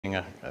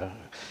a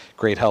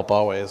great help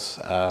always.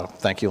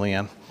 Thank you,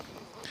 Leanne.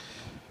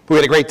 We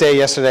had a great day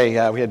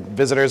yesterday. We had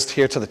visitors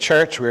here to the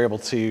church. We were able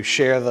to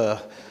share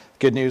the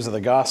good news of the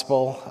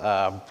gospel.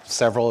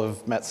 Several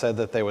have said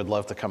that they would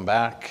love to come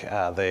back.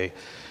 They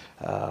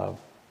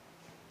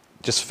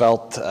just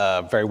felt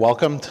very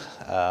welcomed,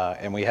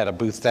 and we had a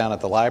booth down at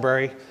the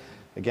library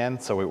again,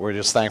 so we're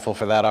just thankful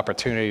for that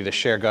opportunity to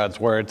share God's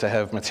word, to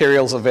have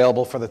materials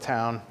available for the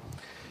town,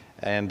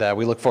 and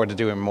we look forward to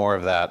doing more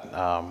of that,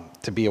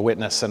 to be a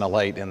witness and a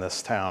light in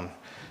this town,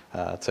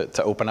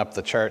 to open up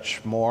the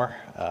church more,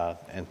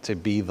 and to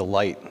be the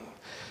light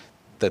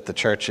that the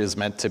church is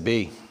meant to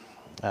be,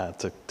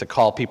 to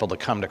call people to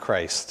come to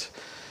Christ.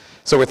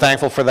 So we're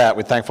thankful for that.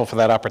 We're thankful for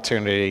that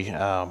opportunity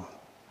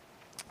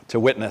to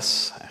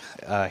witness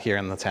here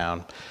in the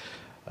town.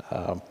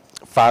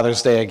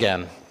 Father's Day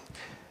again.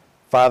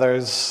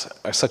 Fathers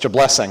are such a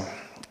blessing,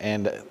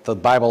 and the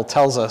Bible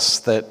tells us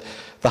that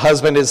the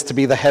husband is to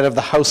be the head of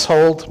the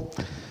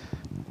household,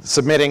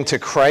 submitting to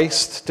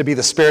Christ, to be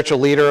the spiritual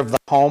leader of the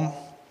home.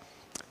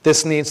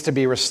 This needs to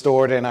be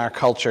restored in our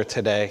culture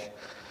today.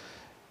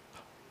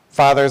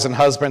 Fathers and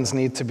husbands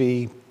need to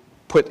be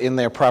put in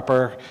their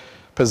proper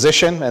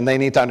position, and they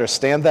need to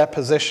understand that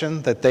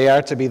position, that they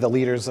are to be the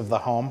leaders of the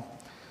home,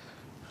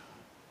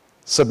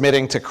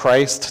 submitting to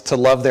Christ, to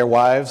love their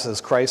wives as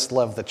Christ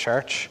loved the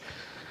church.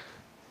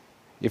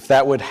 If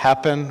that would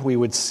happen, we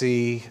would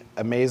see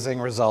amazing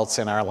results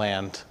in our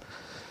land,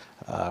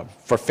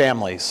 for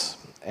families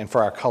and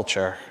for our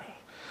culture.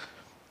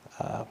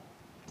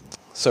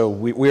 So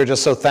we are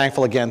just so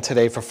thankful again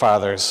today for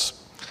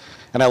fathers.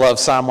 And I love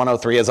Psalm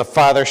 103. As a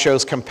father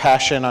shows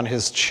compassion on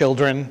his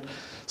children,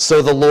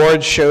 so the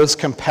Lord shows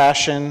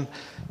compassion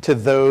to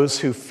those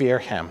who fear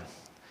him.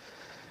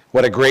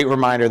 What a great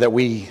reminder that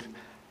we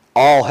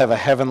all have a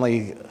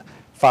heavenly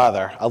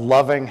Father, a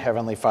loving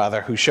heavenly Father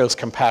who shows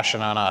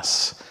compassion on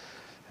us,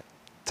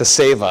 to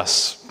save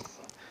us,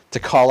 to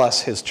call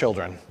us his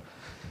children,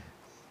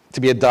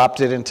 to be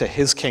adopted into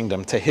his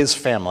kingdom, to his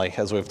family,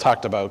 as we've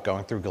talked about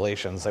going through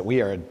Galatians, that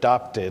we are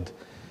adopted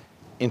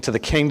into the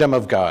kingdom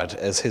of God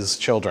as his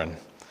children.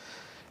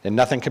 And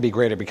nothing could be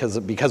greater,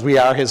 because we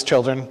are his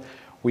children,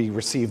 we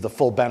receive the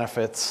full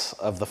benefits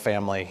of the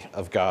family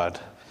of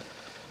God.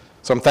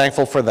 So I'm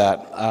thankful for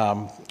that.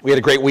 We had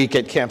a great week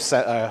at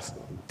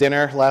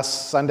dinner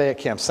last Sunday at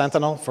Camp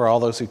Sentinel for all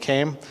those who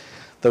came.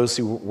 Those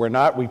who were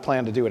not, we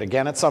plan to do it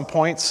again at some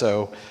point,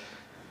 so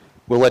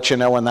we'll let you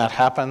know when that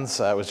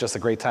happens. It was just a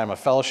great time of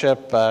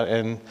fellowship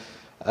and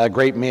a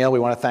great meal. We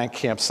want to thank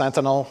Camp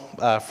Sentinel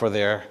for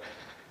their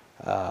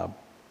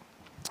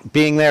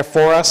being there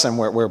for us, and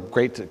we're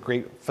great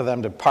for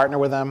them to partner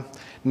with them.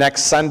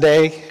 Next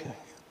Sunday,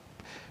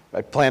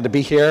 I plan to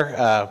be here.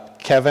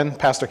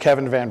 Pastor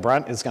Kevin Van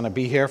Brunt is going to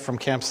be here from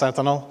Camp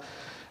Sentinel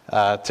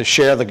to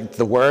share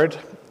the word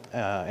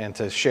and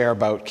to share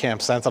about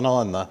Camp Sentinel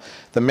and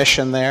the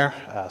mission there.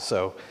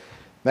 So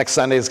next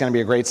Sunday is going to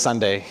be a great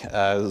Sunday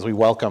as we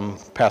welcome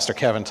Pastor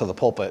Kevin to the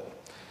pulpit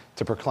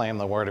to proclaim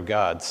the word of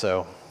God.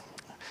 So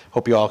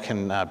hope you all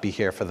can be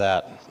here for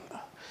that.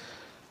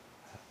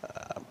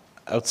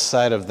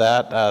 Outside of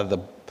that,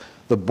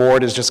 the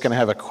board is just going to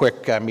have a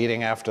quick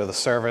meeting after the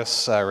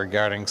service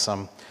regarding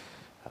some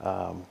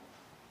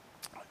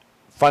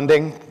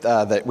funding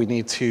that we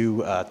need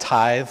to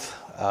tithe.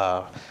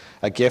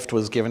 A gift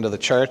was given to the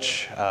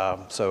church,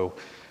 so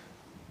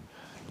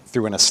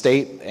through an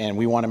estate, and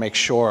we want to make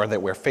sure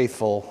that we're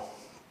faithful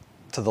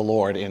to the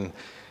Lord.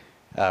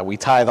 We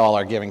tithe all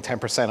our giving.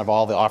 10% of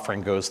all the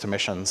offering goes to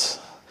missions.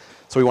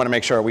 So we want to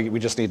make sure we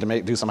just need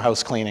to do some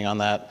house cleaning on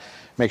that,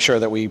 make sure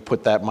that we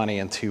put that money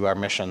into our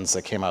missions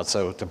that came out.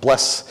 So to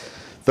bless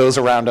those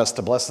around us,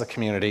 to bless the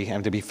community,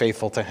 and to be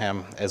faithful to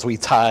him as we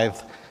tithe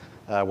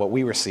what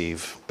we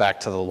receive back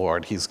to the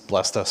Lord. He's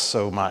blessed us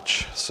so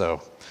much.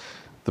 So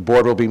the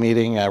board will be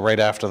meeting right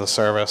after the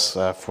service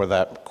for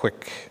that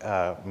quick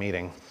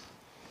meeting.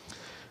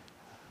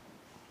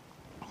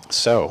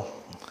 So,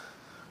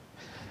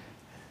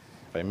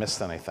 if I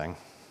missed anything,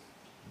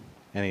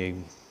 Should we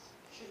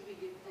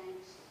give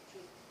thanks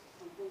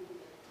from whom the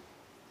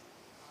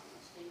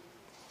state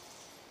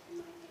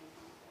money came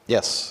from?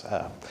 Yes,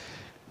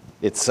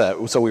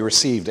 so we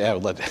received.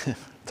 Let's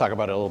talk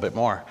about it a little bit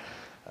more.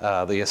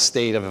 The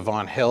estate of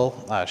Yvonne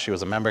Hill. She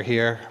was a member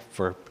here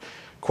for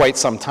quite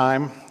some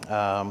time.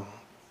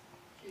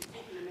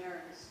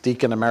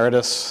 Deacon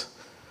Emeritus.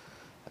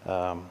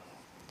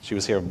 She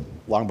was here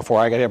long before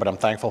I got here, but I'm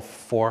thankful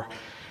for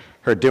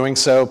her doing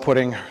so,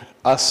 putting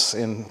us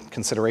in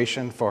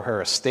consideration for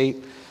her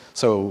estate.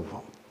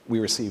 So we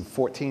received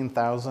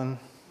 $14,000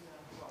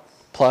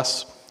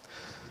 plus.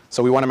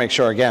 So we want to make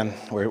sure, again,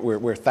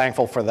 we're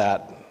thankful for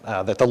that,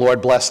 that the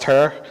Lord blessed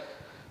her,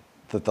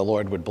 that the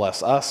Lord would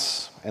bless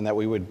us, and that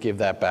we would give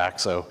that back.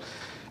 So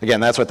again,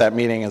 that's what that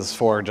meeting is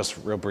for, just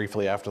real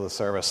briefly after the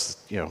service,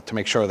 to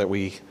make sure that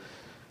we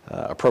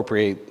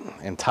appropriate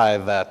and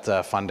tithe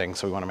that funding.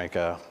 So we want to make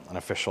an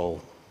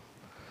official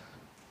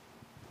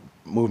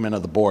movement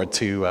of the board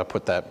to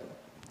put that,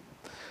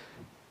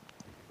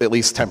 at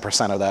least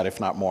 10% of that, if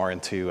not more,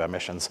 into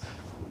missions.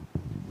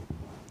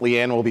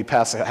 Leanne will be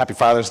passing, happy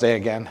Father's Day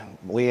again.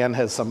 Leanne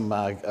has some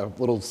a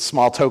little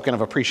small token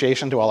of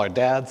appreciation to all our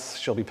dads.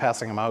 She'll be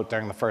passing them out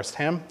during the first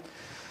hymn.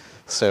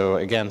 So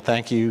again,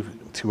 thank you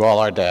to all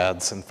our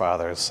dads and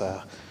fathers.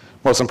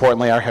 Most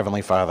importantly, our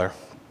Heavenly Father.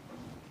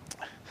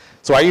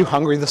 So are you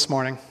hungry this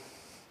morning?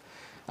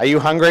 Are you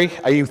hungry?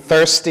 Are you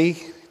thirsty?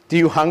 Do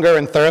you hunger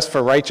and thirst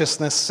for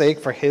righteousness' sake,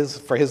 for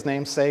his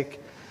name's sake?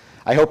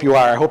 I hope you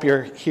are. I hope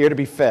you're here to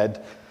be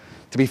fed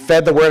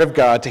the Word of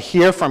God, to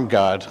hear from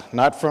God,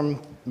 not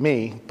from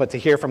me, but to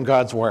hear from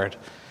God's Word,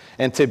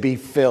 and to be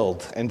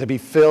filled, and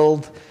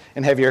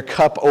have your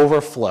cup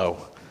overflow,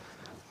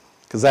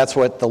 because that's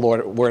what the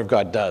Word of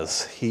God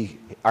does.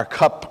 Our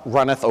cup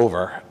runneth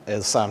over,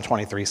 as Psalm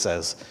 23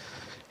 says,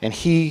 and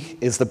He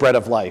is the bread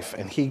of life,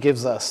 and He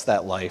gives us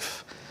that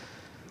life.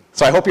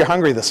 So I hope you're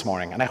hungry this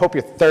morning, and I hope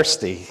you're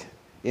thirsty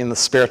in the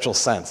spiritual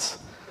sense.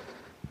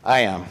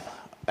 I am,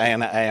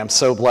 and I am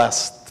so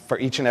blessed for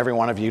each and every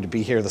one of you to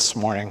be here this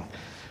morning,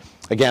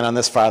 again on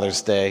this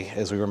Father's Day,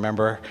 as we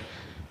remember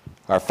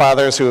our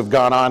fathers who have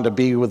gone on to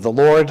be with the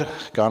Lord,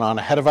 gone on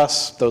ahead of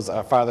us, those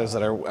are fathers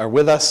that are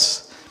with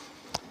us,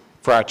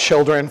 for our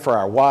children, for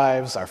our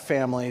wives, our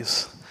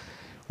families.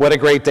 What a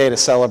great day to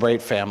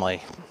celebrate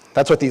family.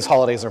 That's what these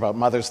holidays are about,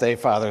 Mother's Day,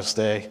 Father's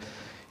Day.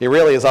 It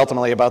really is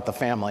ultimately about the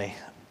family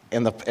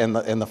and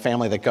the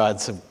family that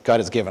God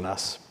has given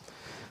us.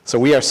 So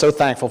we are so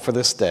thankful for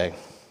this day.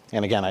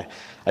 And again, I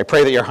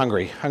pray that you're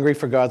hungry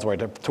for God's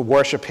Word, to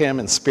worship Him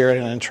in spirit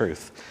and in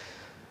truth.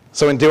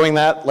 So in doing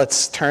that,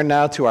 let's turn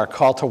now to our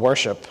call to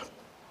worship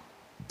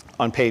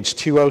on page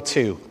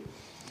 202.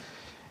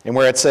 And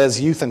where it says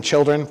youth and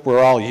children,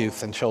 we're all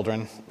youth and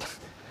children.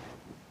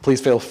 Please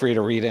feel free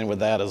to read in with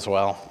that as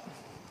well,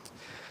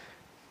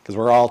 because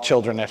we're all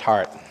children at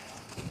heart.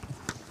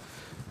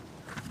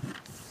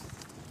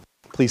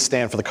 Please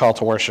stand for the call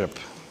to worship.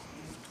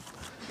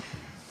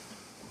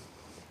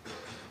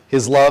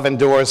 His love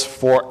endures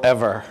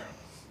forever.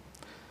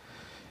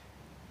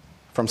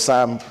 From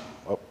Psalm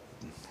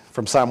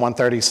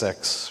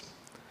 136.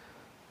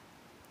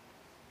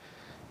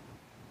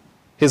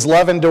 His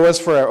love endures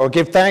forever. Oh,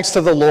 give thanks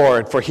to the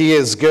Lord, for He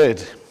is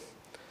good.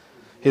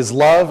 His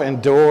love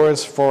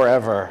endures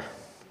forever.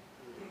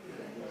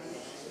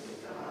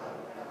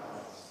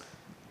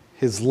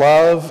 His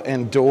love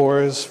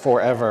endures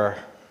forever.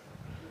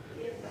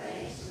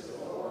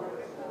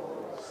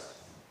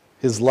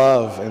 His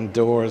love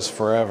endures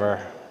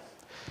forever.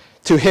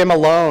 To Him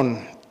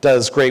alone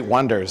does great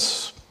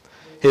wonders.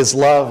 His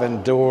love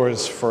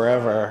endures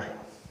forever.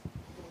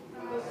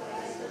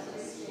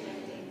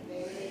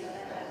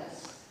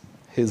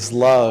 His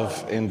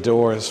love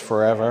endures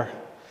forever.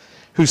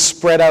 Who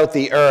spread out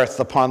the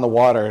earth upon the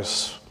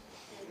waters.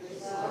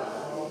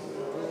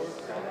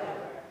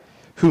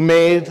 Who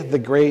made the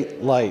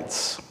great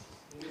lights.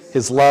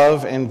 His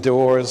love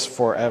endures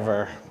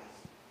forever.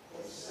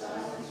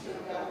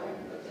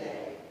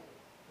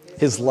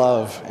 His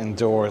love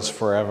endures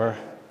forever.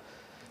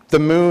 The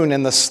moon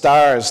and the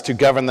stars to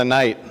govern the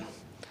night.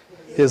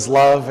 His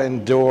love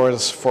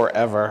endures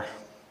forever.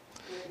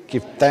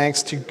 Give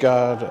thanks to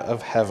God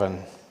of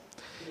heaven.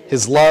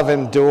 His love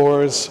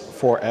endures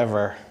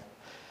forever.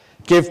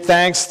 Give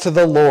thanks to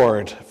the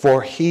Lord,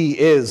 for He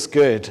is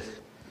good.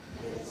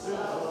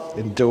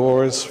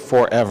 Endures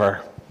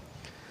forever.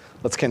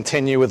 Let's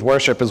continue with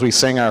worship as we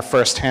sing our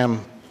first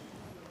hymn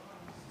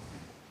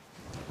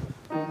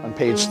on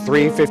page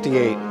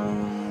 358.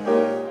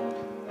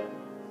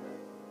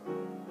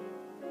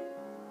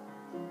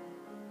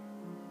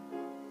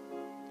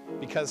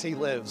 Because He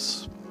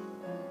lives.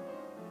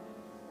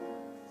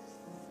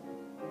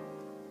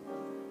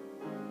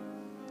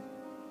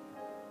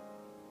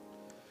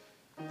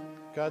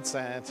 God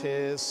sent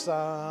His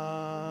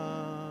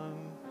Son.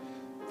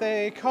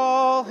 They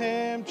call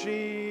Him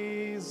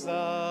Jesus.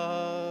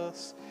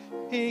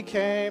 He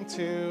came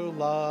to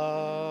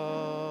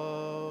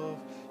love,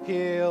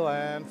 heal,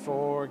 and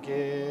forgive.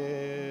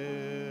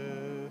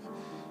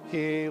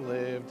 He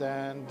lived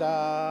and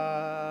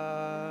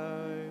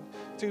died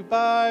to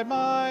buy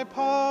my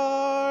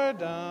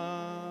pardon.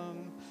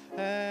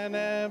 An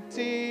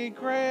empty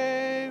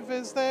grave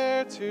is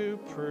there to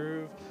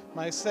prove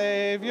my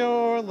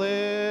Savior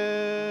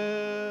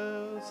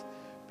lives.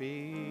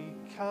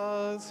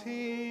 Because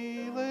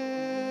He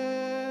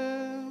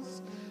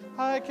lives,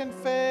 I can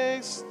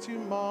face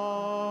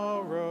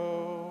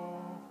tomorrow.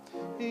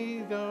 He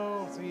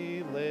knows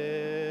He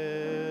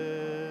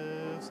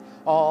lives.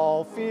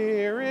 All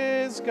fear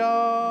is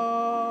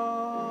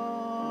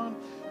gone,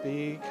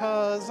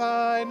 because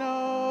I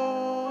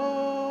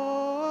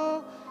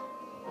know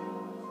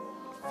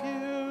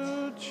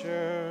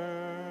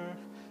future,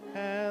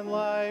 and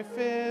life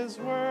is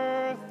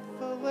worth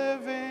the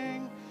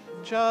living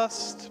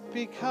just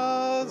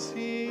because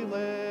He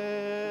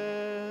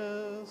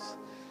lives.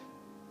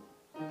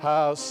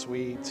 How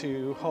sweet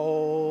to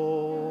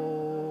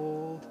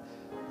hold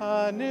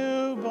a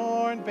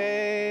newborn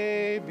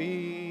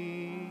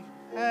baby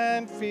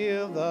and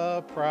feel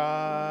the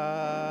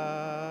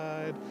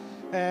pride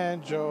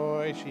and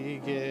joy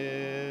she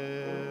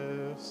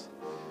gives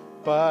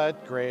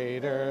but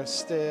greater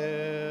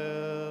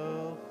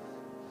still.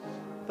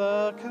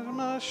 The calm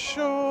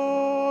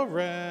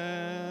assurance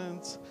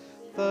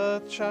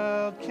the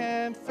child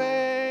can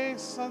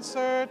face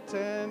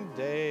uncertain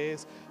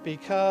days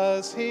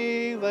because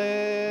he lives.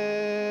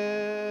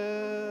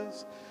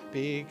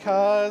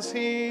 Because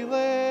he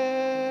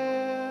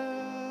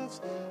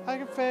lives, I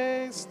can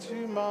face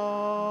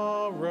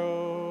tomorrow.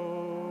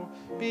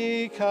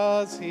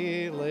 Because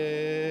he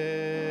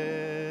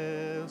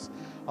lives,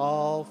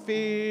 all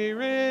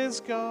fear is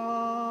gone.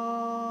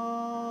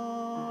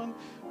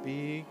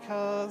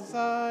 Because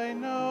I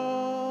know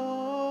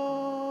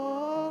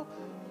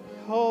he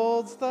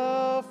holds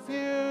the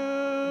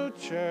future,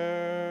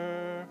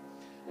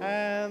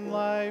 and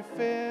life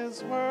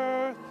is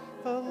worth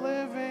the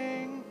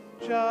living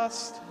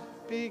just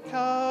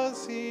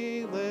because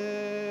he lives.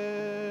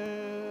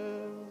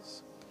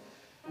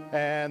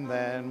 And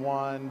then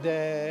one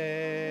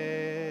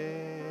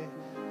day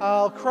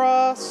I'll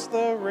cross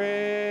the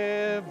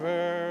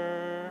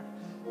river,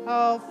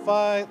 I'll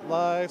fight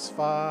life's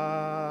final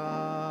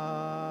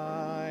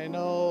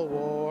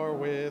war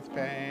with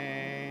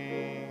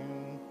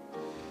pain.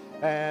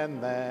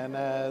 And then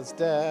as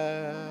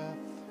death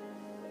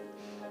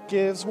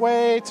gives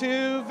way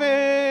to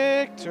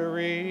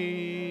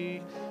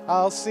victory,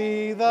 I'll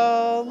see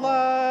the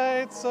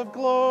lights of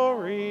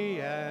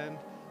glory, and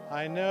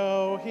I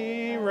know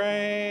he reigns.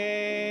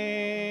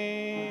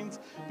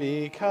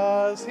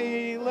 Because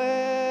he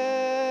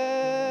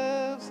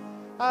lives,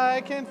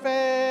 I can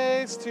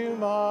face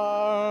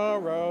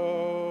tomorrow.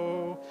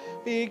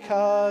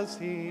 Because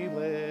he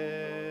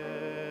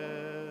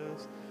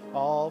lives,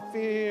 all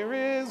fear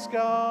is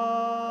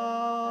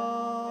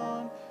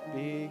gone.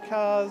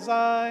 Because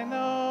I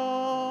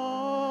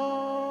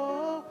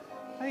know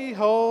he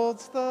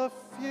holds the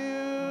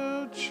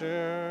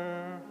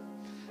future,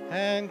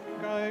 and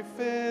life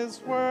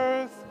is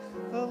worth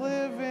the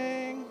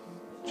living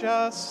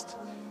just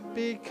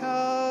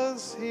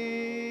because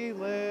he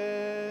lives.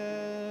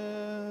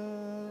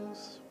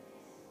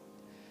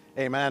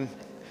 Amen.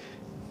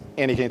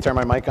 Andy, can you turn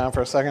my mic on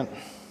for a second?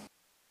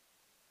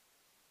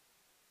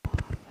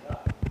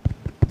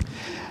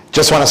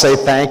 Just want to say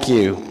thank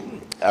you.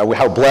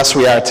 How blessed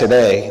we are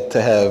today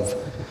to have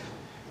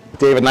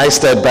David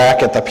Neisted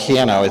back at the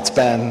piano. It's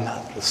been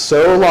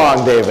so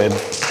long, David.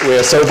 We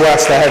are so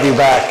blessed to have you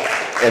back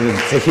and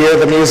to hear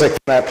the music from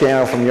that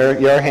piano from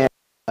your hand.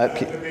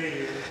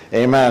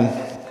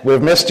 Amen.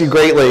 We've missed you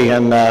greatly,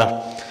 and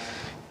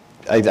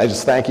I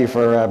just thank you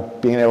for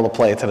being able to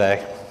play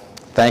today.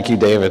 Thank you,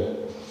 David.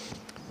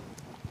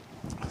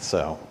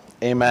 So,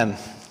 amen.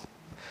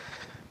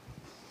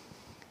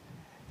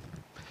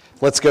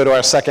 Let's go to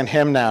our second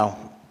hymn now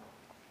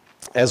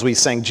as we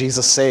sing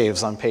Jesus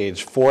Saves on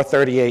page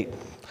 438.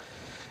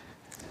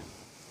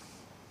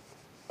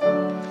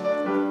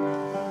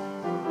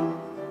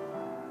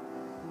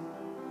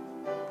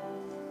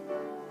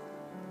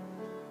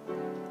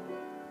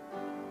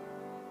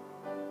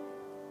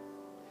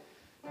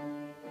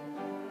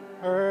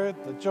 Heard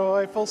the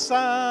joyful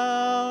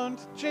sound,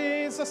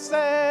 Jesus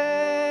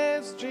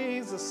saves,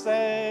 Jesus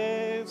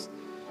saves.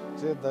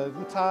 Did the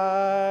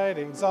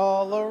tidings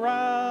all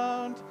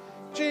around,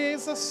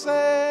 Jesus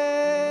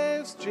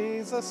saves,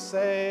 Jesus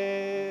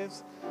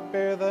saves.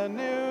 Bear the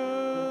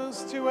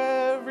news to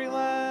every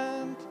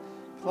land,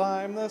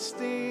 climb the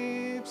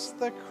steeps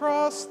that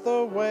cross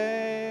the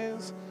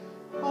ways.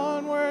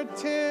 Onward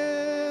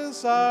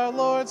 'tis our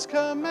Lord's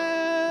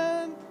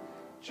command,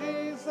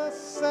 Jesus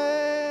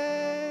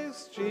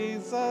saves,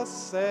 Jesus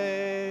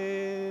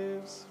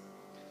saves.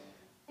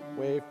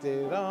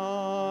 Wafted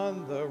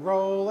on the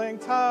rolling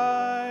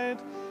tide,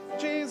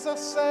 Jesus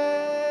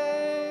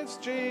saves,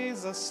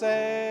 Jesus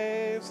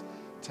saves.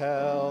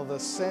 Tell the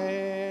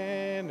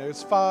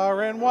sinners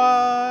far and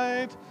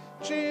wide,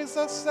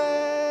 Jesus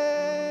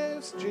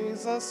saves,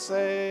 Jesus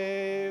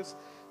saves.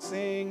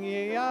 Sing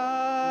ye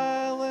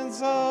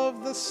islands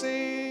of the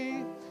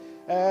sea,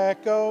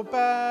 echo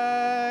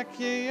back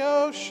ye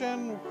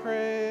ocean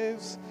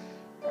craves.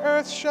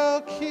 Earth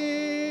shall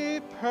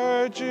keep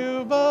her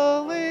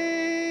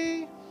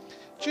jubilee.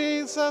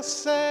 Jesus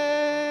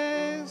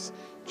saves,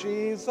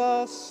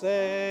 Jesus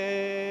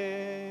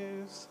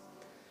saves.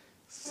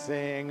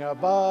 Sing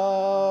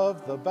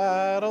above the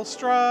battle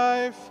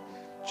strife,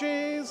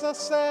 Jesus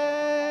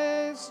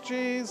saves,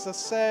 Jesus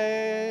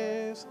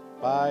saves.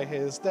 By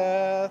his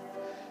death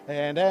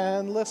and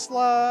endless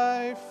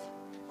life,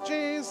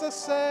 Jesus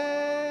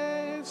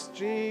saves,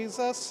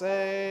 Jesus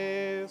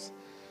saves.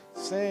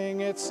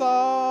 Sing it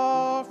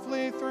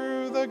softly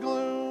through the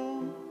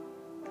gloom,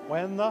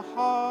 when the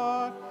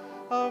heart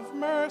of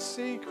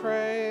mercy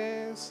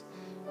craves.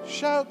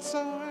 Shouts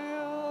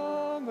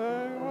around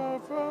the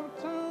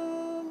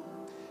tomb,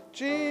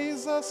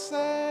 Jesus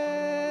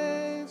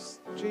saves,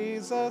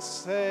 Jesus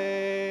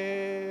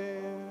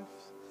saves.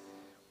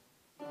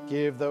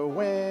 Give the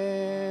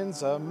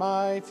winds a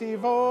mighty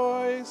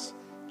voice,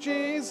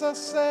 Jesus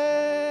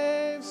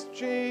saves,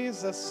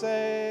 Jesus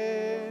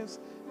saves.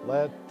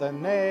 Let the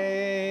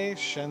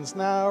nations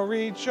now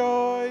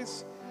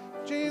rejoice,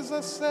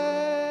 Jesus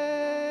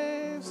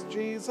saves,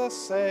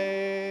 Jesus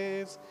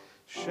saves.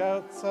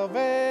 Shout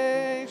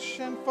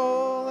salvation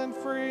full and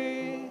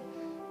free,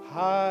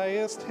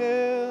 highest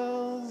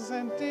hills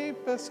and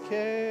deepest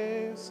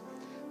caves.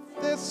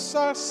 This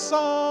our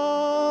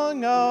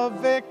song of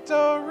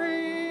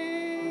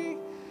victory.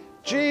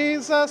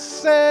 Jesus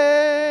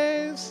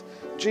saves,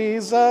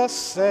 Jesus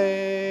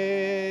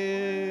saves.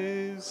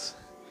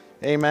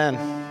 Amen.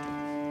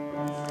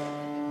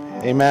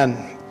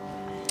 Amen.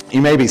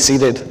 You may be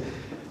seated.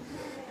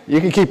 You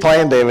can keep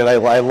playing, David.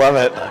 I love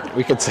it.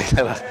 We could sing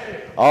that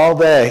all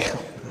day.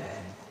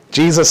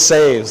 Jesus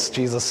saves,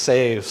 Jesus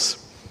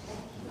saves.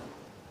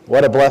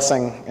 What a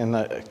blessing, and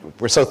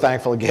we're so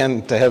thankful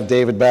again to have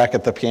David back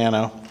at the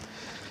piano.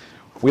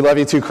 We love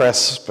you too,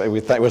 Chris.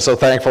 We're so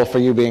thankful for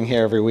you being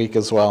here every week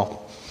as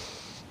well.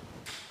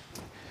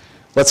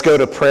 Let's go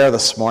to prayer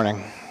this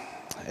morning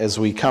as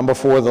we come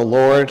before the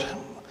Lord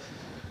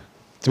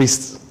to be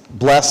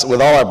blessed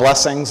with all our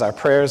blessings, our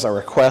prayers, our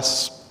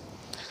requests,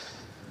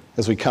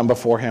 as we come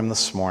before him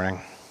this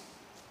morning.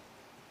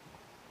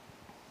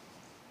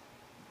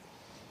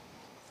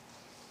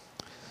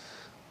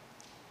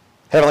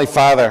 Heavenly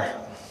Father,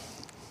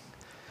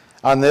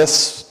 on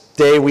this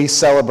day we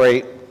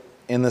celebrate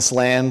in this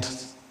land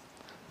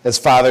as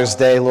Father's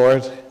Day,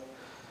 Lord,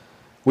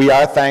 we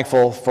are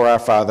thankful for our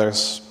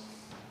fathers.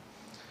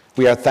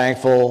 We are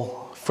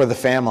thankful for the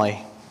family.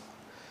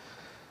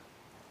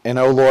 And,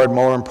 oh Lord,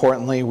 more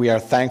importantly, we are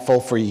thankful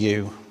for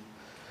you,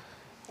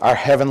 our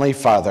Heavenly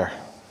Father,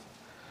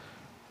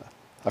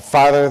 a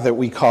Father that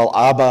we call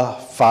Abba,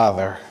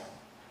 Father.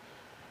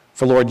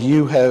 For, Lord,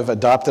 you have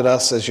adopted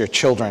us as your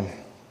children.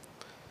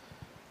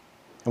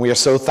 And we are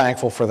so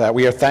thankful for that.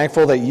 We are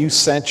thankful that you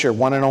sent your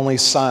one and only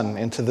Son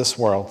into this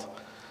world,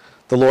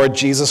 the Lord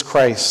Jesus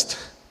Christ,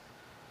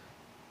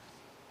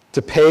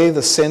 to pay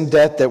the sin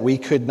debt that we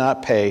could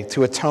not pay,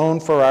 to atone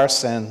for our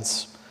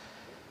sins,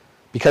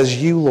 because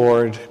you,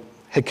 Lord,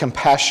 had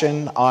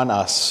compassion on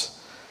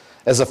us,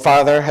 as a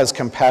father has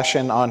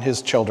compassion on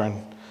his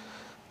children.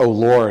 O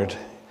Lord,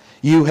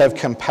 you have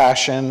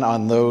compassion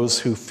on those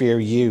who fear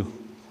you.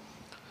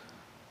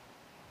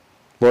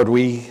 Lord,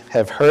 we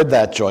have heard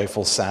that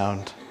joyful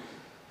sound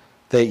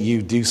that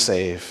you do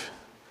save.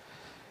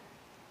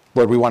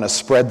 Lord, we want to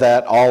spread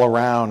that all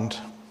around.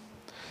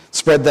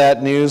 Spread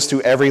that news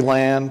to every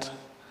land.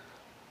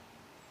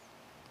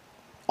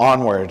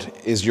 Onward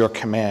is your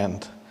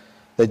command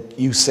that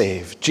you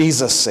save.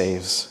 Jesus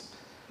saves.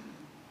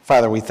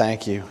 Father, we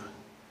thank you.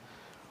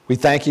 We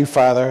thank you,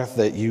 Father,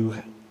 that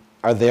you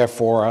are there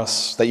for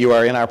us, that you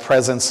are in our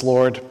presence,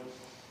 Lord,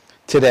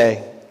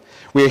 today.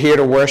 We are here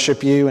to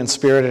worship you in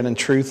spirit and in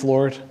truth,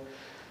 Lord.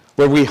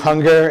 Lord, we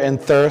hunger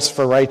and thirst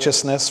for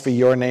righteousness for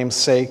your name's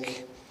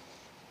sake.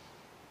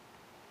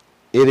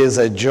 It is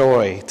a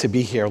joy to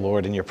be here,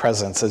 Lord, in your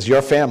presence as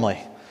your family,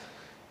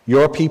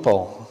 your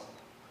people.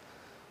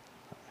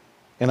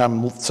 And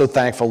I'm so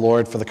thankful,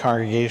 Lord, for the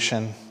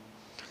congregation.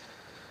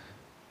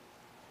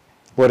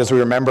 Lord, as we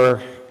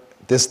remember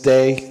this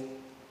day,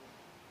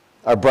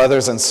 our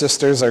brothers and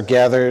sisters are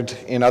gathered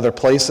in other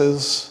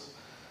places,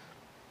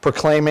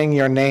 proclaiming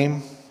your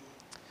name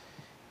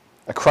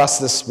across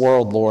this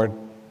world, Lord.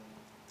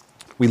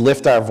 We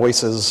lift our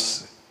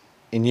voices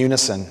in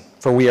unison,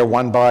 for we are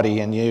one body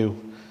in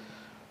you.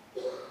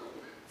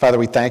 Father,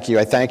 we thank you.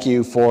 I thank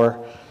you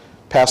for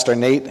Pastor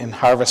Nate in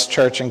Harvest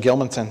Church in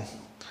Gilmanton.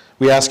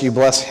 We ask you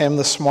bless him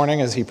this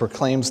morning as he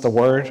proclaims the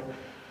word,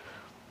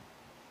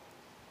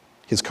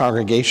 his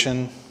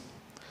congregation,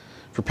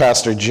 for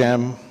Pastor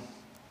Jim,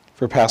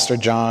 for Pastor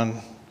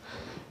John,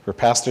 for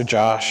Pastor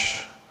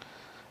Josh,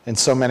 and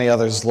so many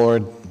others,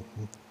 Lord,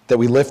 that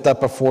we lift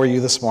up before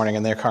you this morning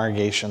in their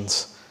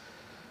congregations.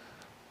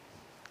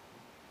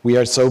 We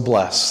are so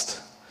blessed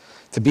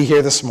to be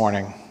here this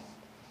morning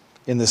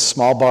in this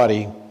small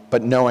body,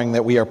 but knowing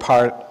that we are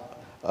part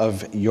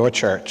of your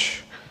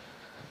church,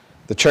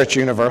 the Church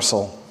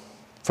Universal,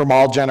 from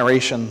all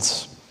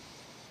generations.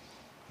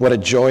 What a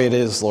joy it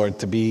is, Lord,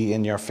 to be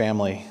in your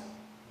family,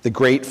 the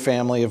great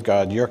family of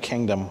God, your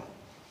kingdom.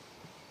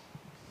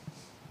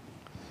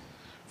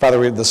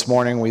 Father, this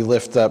morning we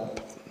lift up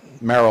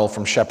Merrill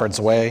from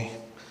Shepherd's Way.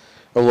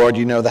 Oh Lord,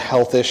 you know the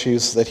health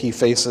issues that he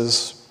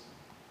faces.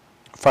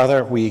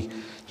 Father, we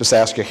just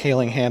ask your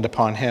healing hand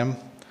upon him.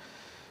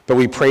 But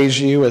we praise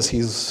you as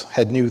he's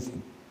had new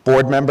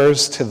board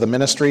members to the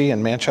ministry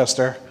in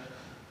Manchester,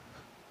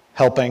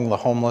 helping the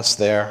homeless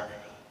there.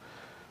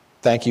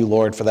 Thank you,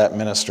 Lord, for that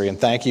ministry, and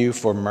thank you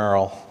for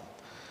Merrill.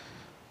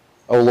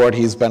 Oh Lord,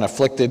 he's been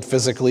afflicted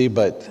physically,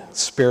 but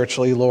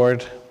spiritually,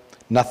 Lord,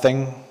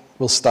 nothing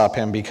will stop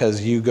him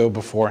because you go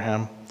before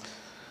him.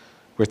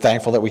 We're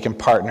thankful that we can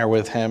partner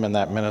with him in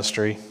that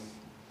ministry.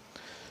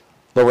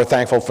 Lord, we're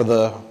thankful for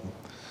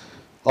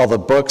all the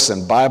books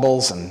and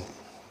Bibles and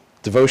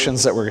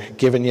devotions that were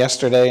given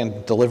yesterday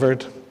and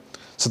delivered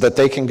so that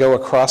they can go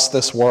across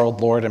this world,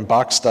 Lord, and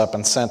boxed up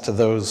and sent to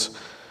those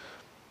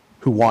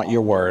who want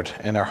your word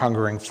and are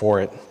hungering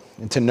for it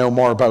and to know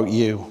more about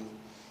you.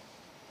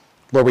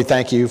 Lord, we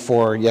thank you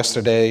for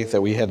yesterday that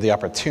we had the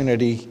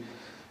opportunity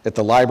at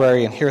the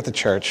library and here at the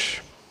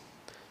church,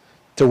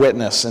 to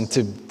witness and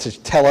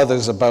to tell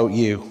others about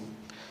you,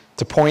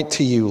 to point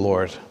to you,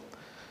 Lord.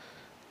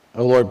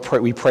 Oh, Lord,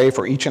 we pray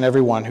for each and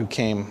every one who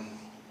came,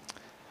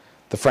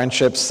 the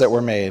friendships that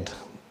were made.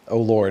 Oh,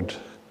 Lord,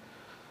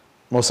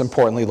 most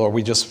importantly, Lord,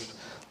 we just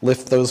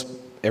lift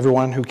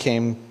everyone who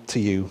came to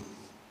you,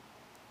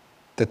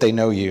 that they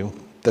know you,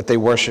 that they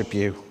worship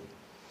you.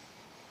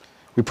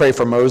 We pray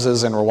for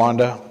Moses in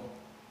Rwanda.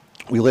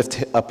 We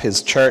lift up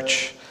his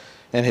church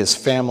and his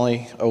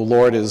family. Oh,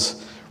 Lord,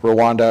 as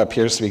Rwanda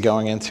appears to be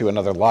going into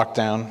another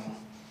lockdown.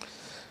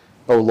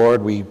 Oh,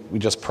 Lord, we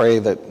just pray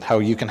that how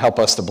you can help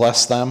us to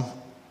bless them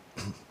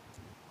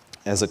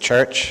as a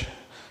church,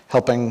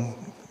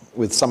 helping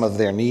with some of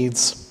their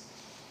needs.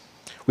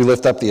 We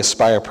lift up the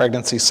Aspire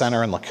Pregnancy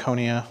Center in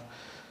Laconia.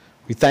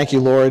 We thank you,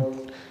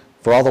 Lord,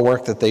 for all the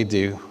work that they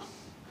do,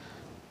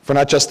 for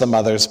not just the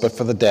mothers, but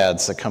for the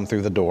dads that come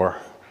through the door.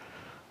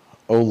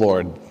 Oh,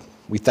 Lord,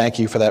 we thank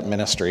you for that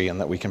ministry and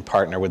that we can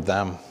partner with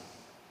them.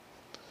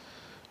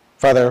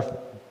 Father,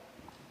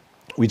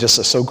 we just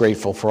are so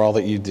grateful for all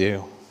that you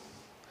do.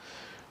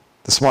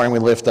 This morning we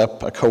lift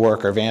up a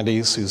coworker of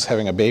Andy's who's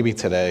having a baby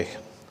today.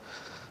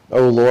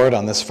 Oh, Lord,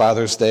 on this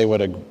Father's Day,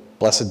 what a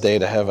blessed day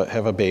to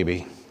have a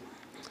baby.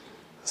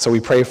 So we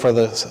pray for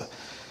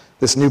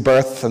this new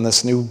birth and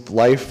this new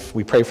life.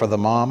 We pray for the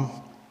mom,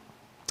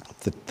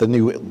 the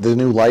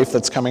new life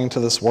that's coming to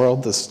this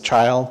world, this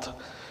child.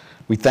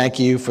 We thank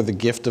you for the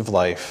gift of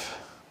life.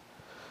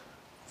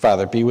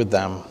 Father, be with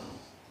them.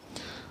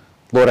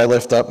 Lord, I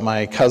lift up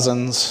my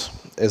cousins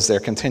as they're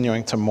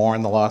continuing to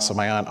mourn the loss of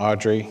my Aunt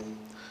Audrey.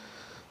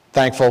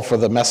 Thankful for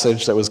the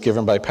message that was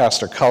given by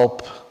Pastor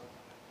Culp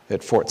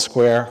at Fort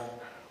Square.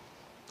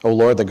 Oh,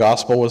 Lord, the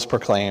gospel was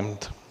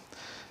proclaimed,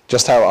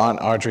 just how Aunt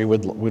Audrey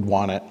would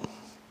want it,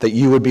 that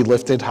you would be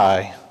lifted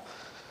high.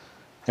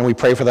 And we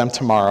pray for them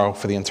tomorrow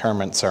for the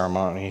interment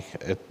ceremony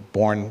at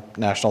Bourne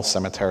National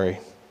Cemetery.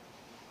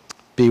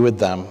 Be with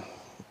them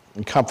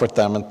and comfort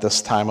them at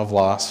this time of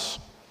loss.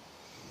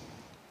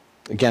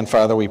 Again,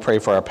 Father, we pray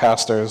for our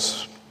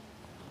pastors.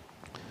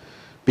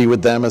 Be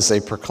with them as they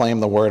proclaim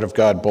the word of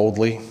God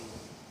boldly.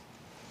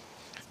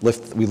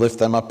 We lift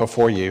them up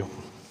before you.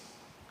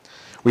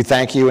 We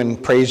thank you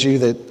and praise you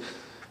that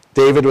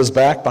David was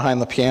back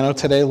behind the piano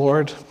today,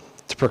 Lord,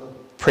 to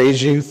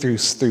praise you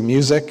through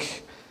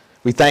music.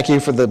 We thank you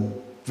for the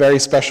very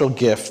special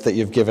gift that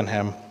you've given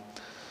him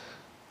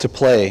to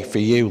play for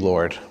you,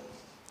 Lord.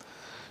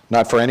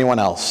 Not for anyone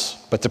else,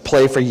 but to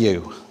play for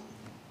you,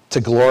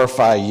 to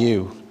glorify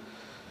you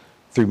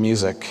through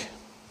music,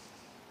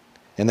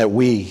 and that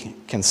we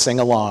can sing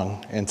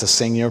along and to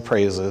sing your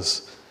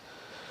praises.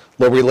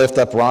 Lord, we lift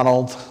up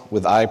Ronald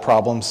with eye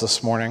problems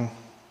this morning.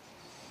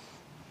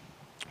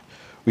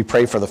 We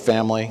pray for the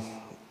family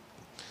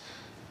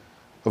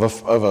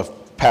of a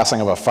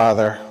passing of a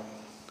father.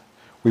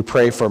 We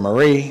pray for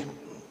Marie,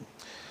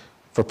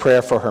 for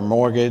prayer for her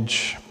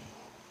mortgage,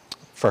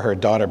 for her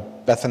daughter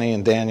Bethany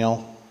and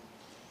Daniel.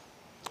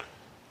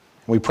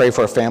 We pray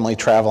for a family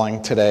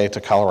traveling today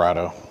to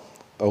Colorado.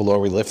 Oh,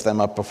 Lord, we lift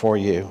them up before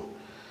you.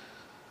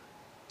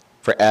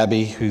 For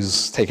Abby,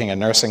 who's taking a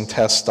nursing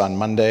test on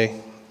Monday,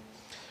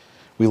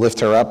 we lift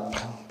her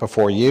up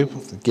before you,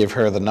 give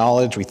her the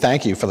knowledge. We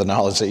thank you for the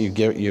knowledge that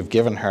you've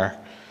given her.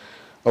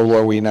 Oh,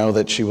 Lord, we know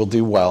that she will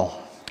do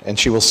well, and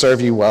she will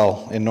serve you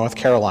well in North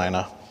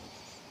Carolina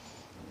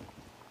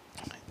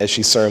as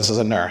she serves as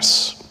a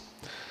nurse.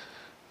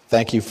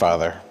 Thank you,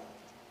 Father,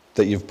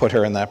 that you've put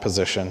her in that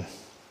position.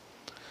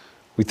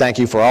 We thank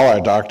you for all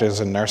our doctors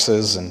and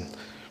nurses and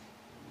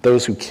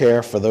those who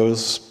care for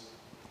those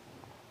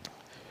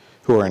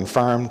who are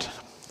infirmed,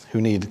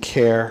 who need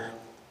care.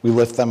 We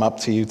lift them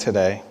up to you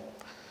today.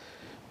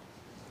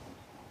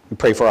 We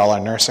pray for all our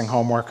nursing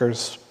home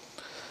workers.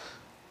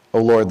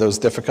 Oh, Lord, those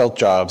difficult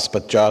jobs,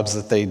 but jobs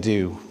that they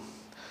do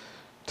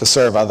to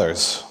serve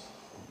others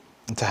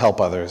and to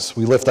help others.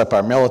 We lift up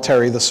our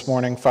military this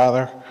morning,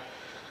 Father.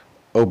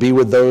 Oh, be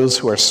with those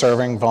who are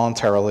serving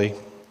voluntarily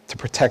to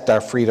protect our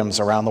freedoms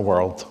around the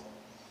world.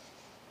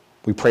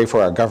 We pray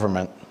for our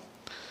government.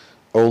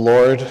 Oh,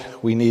 Lord,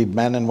 we need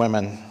men and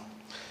women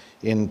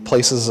in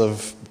places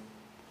of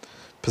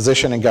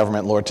position in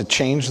government, Lord, to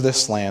change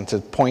this land, to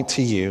point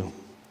to you,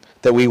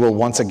 that we will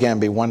once again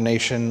be one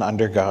nation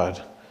under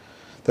God,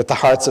 that the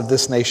hearts of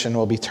this nation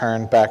will be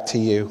turned back to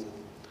you.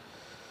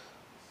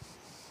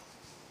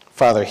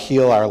 Father,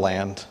 heal our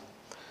land.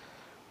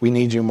 We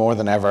need you more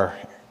than ever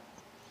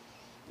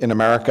in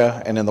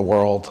America and in the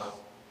world.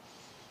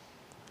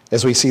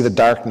 As we see the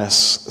darkness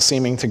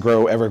seeming to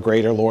grow ever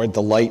greater, Lord,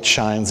 the light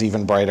shines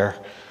even brighter,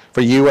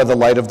 for you are the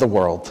light of the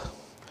world.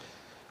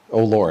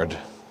 O Lord,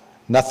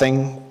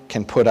 nothing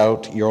can put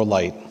out your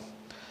light,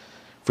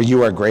 for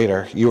you are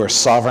greater. You are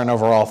sovereign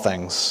over all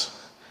things.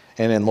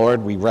 And in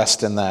Lord, we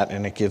rest in that,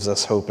 and it gives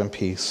us hope and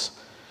peace.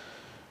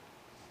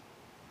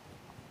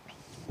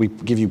 We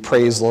give you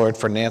praise, Lord,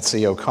 for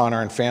Nancy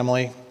O'Connor and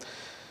family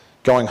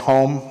going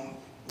home.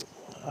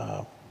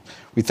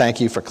 We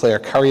thank you for Claire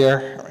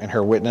Currier and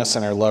her witness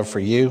and her love for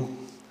you.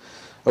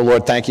 Oh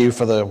Lord, thank you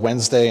for the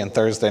Wednesday and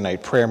Thursday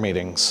night prayer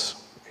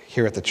meetings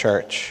here at the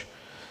church.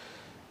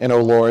 And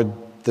oh Lord,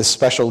 this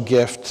special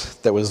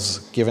gift that was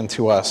given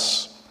to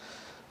us.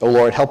 Oh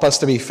Lord, help us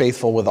to be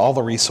faithful with all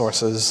the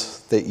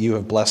resources that you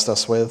have blessed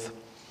us with.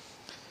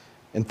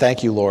 And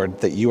thank you,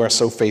 Lord, that you are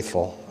so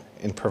faithful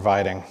in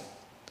providing.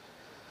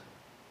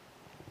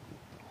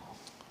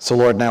 So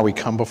Lord, now we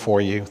come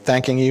before you,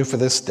 thanking you for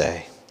this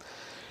day,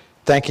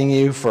 thanking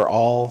you for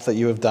all that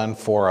you have done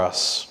for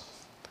us.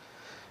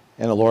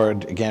 And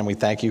Lord, again, we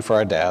thank you for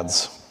our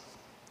dads,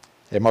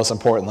 and most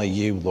importantly,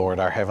 you, Lord,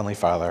 our Heavenly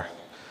Father.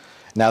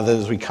 Now that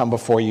as we come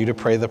before you to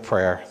pray the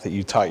prayer that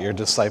you taught your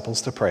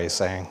disciples to pray,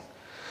 saying,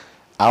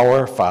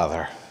 Our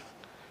Father,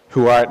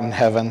 who art in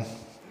heaven,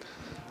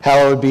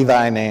 hallowed be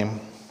thy name.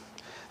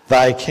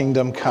 Thy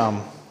kingdom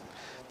come,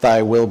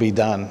 thy will be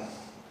done,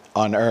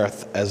 on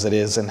earth as it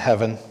is in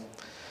heaven.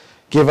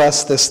 Give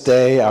us this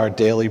day our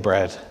daily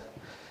bread,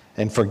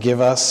 and forgive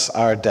us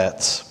our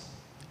debts,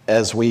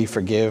 as we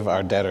forgive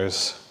our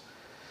debtors.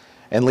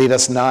 And lead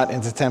us not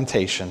into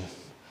temptation,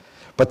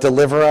 but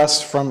deliver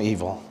us from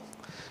evil.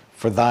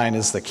 For thine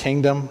is the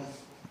kingdom,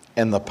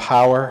 and the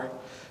power,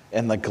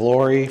 and the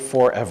glory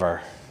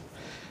forever.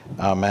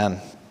 Amen.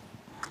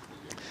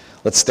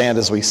 Let's stand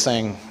as we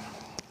sing,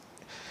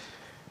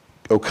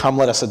 "O Come,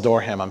 Let Us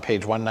Adore Him," on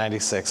page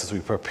 196, as we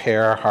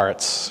prepare our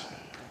hearts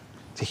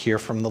to hear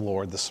from the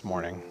Lord this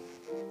morning.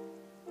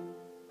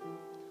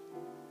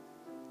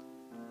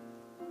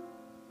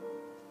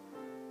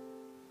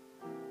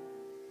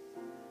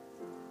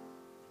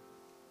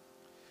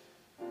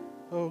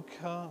 Oh,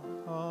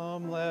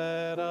 come,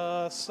 let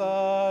us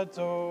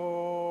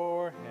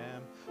adore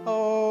him.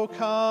 Oh,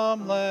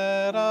 come,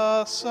 let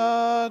us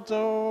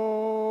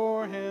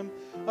adore him.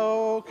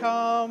 Oh,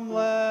 come,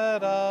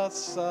 let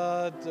us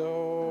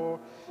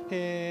adore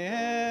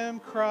him,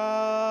 Christ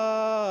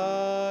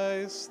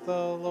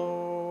the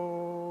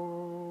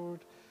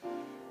Lord.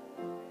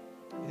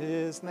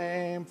 His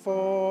name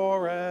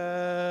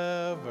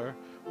forever,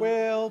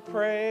 we'll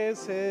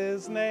praise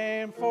his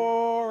name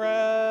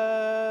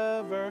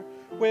forever.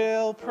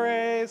 We'll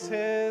praise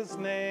his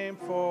name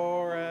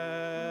forever,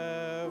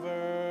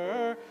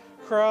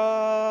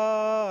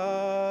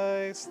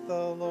 Christ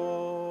the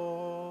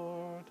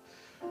Lord.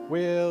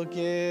 We'll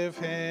give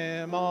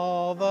him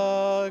all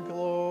the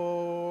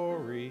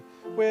glory.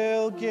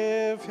 We'll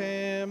give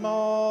him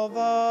all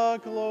the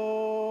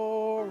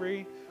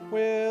glory.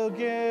 We'll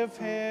give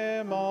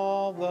him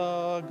all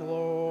the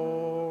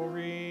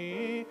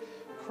glory,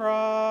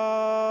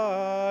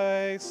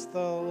 Christ the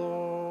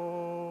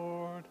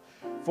Lord.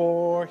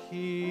 For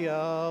he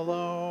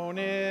alone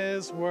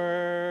is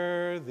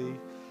worthy,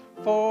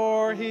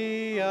 for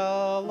he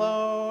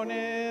alone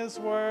is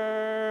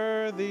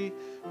worthy,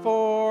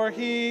 for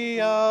he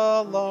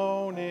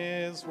alone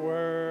is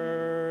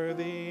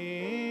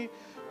worthy,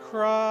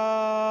 Christ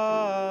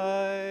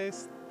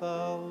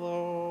the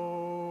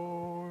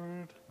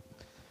Lord.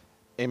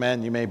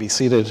 Amen. You may be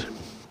seated.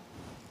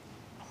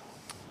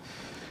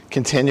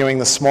 Continuing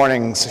this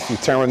morning, if you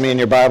turn with me in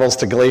your Bibles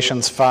to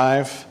Galatians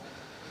 5,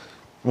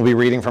 we'll be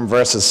reading from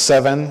verses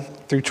 7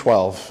 through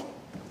 12.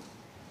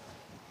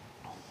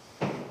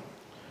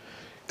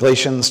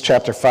 Galatians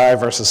chapter 5,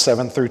 verses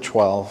 7 through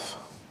 12.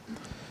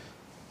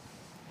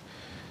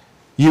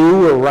 You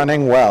were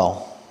running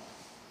well.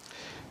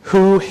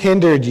 Who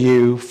hindered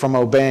you from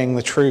obeying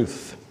the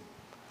truth?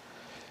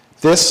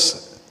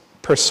 This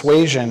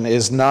persuasion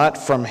is not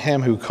from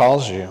him who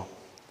calls you.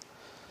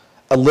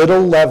 A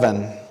little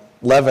leaven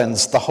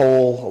leavens the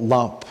whole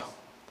lump.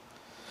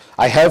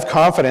 I have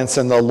confidence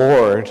in the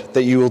Lord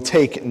that you will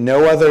take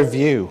no other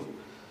view,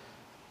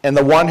 and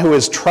the one who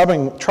is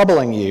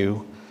troubling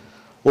you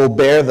will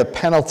bear the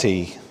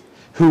penalty,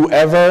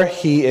 whoever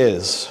he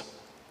is.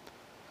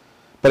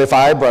 But if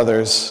I,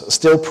 brothers,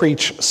 still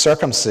preach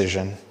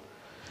circumcision,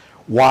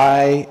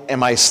 why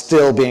am I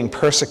still being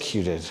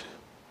persecuted?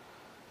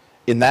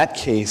 In that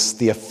case,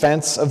 the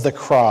offense of the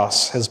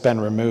cross has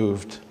been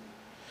removed.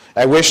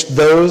 I wish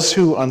those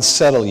who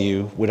unsettle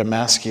you would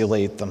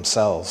emasculate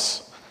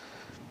themselves.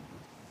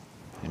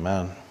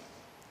 Amen.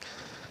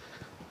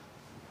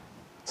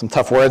 Some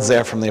tough words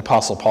there from the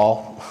Apostle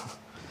Paul.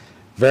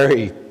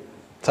 Very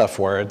tough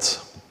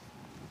words.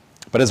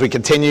 But as we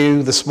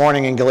continue this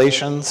morning in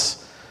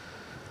Galatians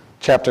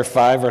chapter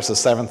 5, verses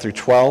 7 through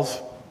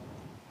 12,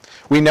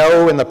 we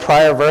know in the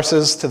prior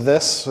verses to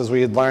this, as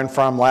we had learned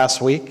from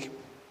last week,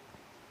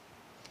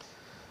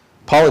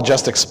 Paul had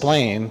just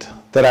explained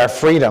that our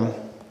freedom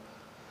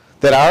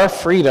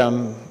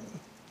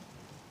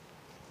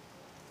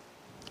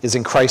is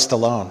in Christ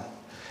alone,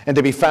 and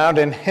to be found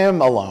in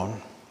him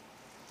alone.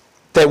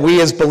 That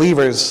we as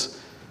believers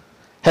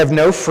have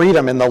no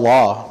freedom in the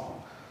law,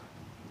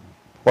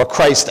 or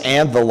Christ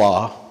and the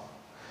law.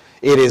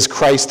 It is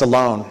Christ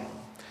alone.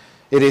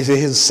 It is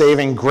his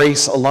saving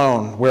grace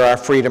alone where our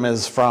freedom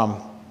is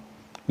from.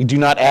 We do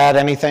not add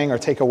anything or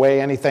take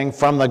away anything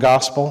from the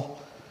gospel.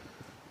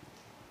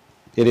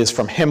 It is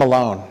from him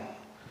alone,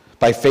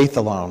 by faith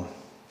alone.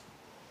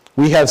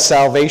 We have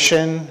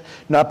salvation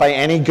not by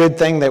any good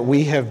thing that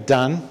we have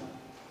done,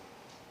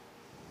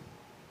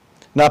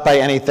 not by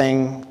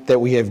anything that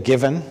we have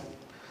given,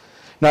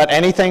 not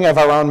anything of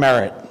our own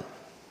merit.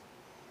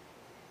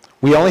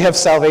 We only have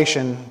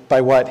salvation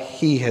by what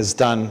he has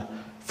done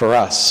for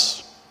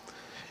us.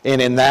 And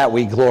in that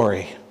we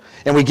glory.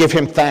 And we give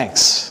him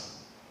thanks.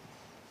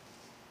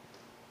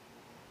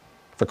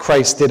 For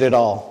Christ did it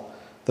all.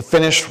 The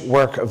finished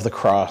work of the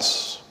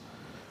cross.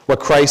 What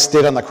Christ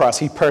did on the cross.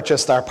 He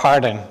purchased our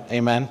pardon.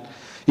 Amen.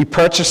 He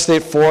purchased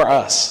it for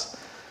us.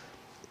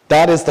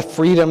 That is the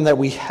freedom that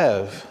we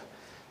have.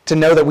 To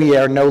know that we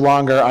are no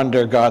longer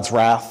under God's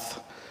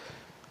wrath.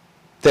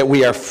 That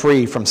we are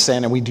free from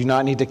sin and we do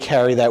not need to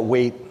carry that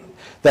weight,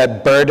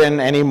 that burden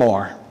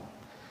anymore.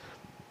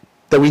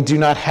 That we do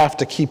not have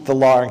to keep the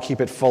law and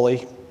keep it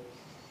fully.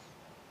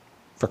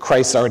 For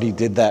Christ already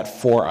did that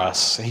for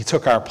us. He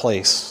took our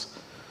place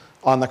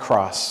on the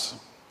cross.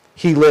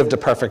 He lived a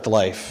perfect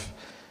life.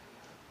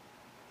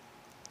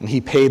 And he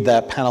paid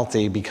that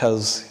penalty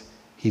because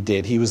he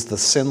did. He was the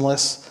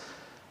sinless,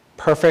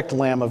 perfect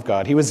Lamb of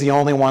God. He was the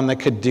only one that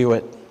could do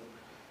it.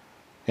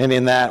 And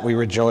in that we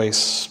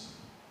rejoice.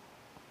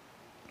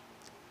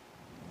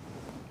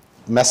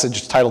 The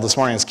message title this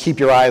morning is Keep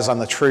Your Eyes on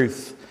the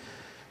Truth.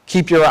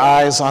 Keep your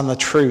eyes on the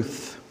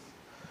truth.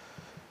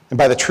 And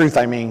by the truth,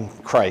 I mean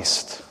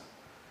Christ.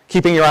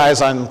 Keeping your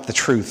eyes on the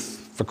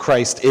truth, for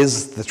Christ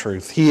is the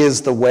truth. He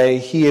is the way,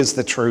 he is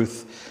the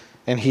truth,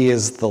 and he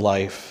is the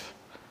life.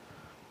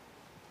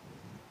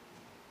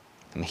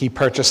 And he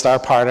purchased our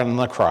pardon on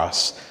the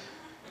cross.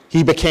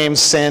 He became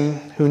sin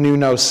who knew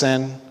no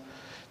sin,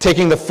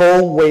 taking the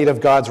full weight of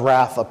God's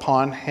wrath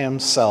upon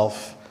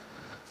himself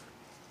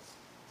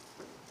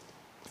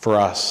for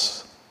us.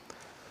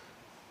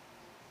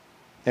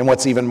 And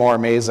what's even more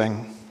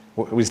amazing,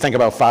 we think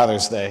about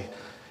Father's Day,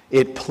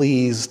 it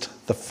pleased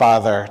the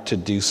Father to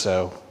do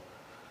so.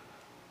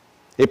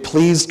 It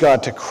pleased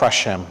God to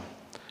crush him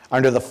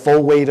under the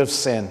full weight of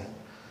sin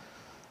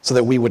so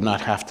that we would not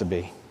have to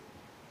be.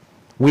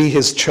 We,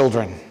 his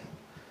children,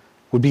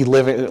 would be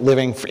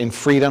living in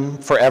freedom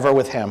forever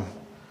with him.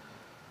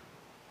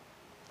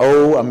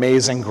 Oh,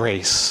 amazing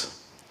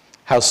grace.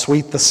 How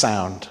sweet the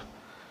sound.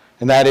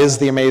 And that is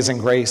the amazing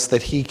grace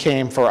that he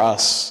came for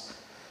us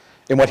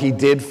and what he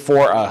did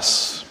for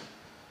us.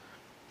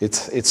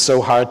 It's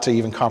so hard to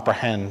even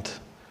comprehend.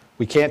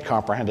 We can't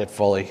comprehend it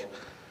fully.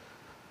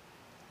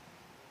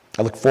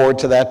 I look forward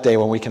to that day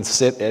when we can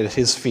sit at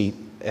his feet,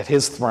 at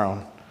his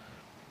throne,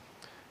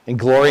 and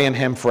glory in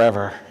him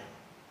forever,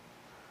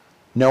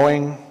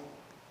 knowing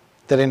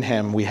that in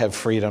him we have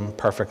freedom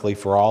perfectly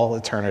for all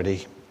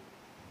eternity.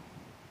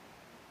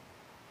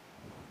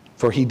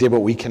 For he did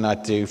what we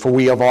cannot do. For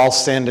we have all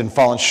sinned and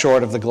fallen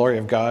short of the glory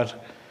of God.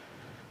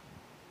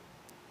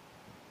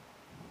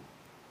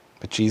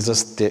 But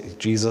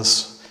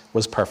Jesus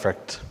was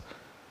perfect.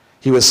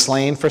 He was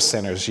slain for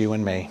sinners, you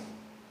and me.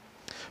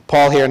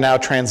 Paul here now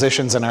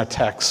transitions in our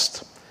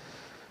text.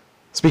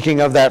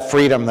 Speaking of that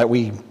freedom that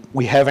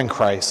we have in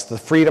Christ, the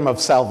freedom of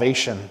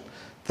salvation,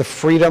 the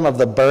freedom of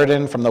the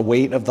burden from the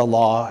weight of the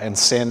law and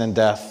sin and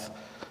death.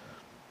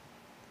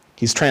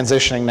 He's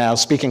transitioning now,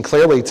 speaking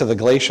clearly to the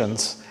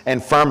Galatians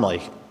and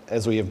firmly,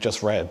 as we have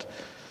just read.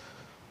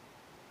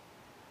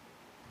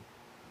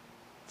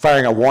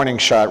 Firing a warning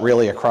shot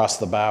really across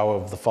the bow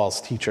of the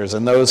false teachers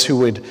and those who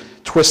would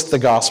twist the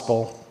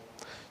gospel,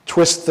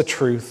 twist the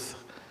truth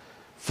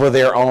for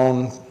their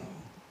own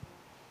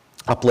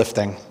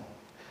uplifting,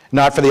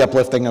 not for the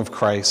uplifting of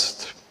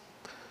Christ.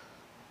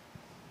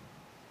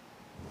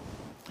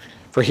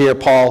 For here,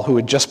 Paul, who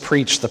had just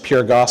preached the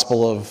pure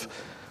gospel of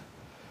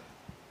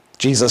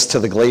Jesus to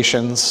the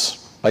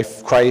Galatians by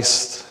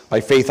Christ, by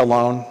faith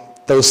alone,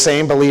 those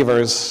same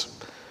believers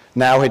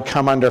now had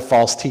come under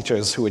false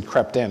teachers who had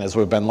crept in, as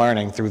we've been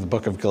learning through the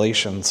book of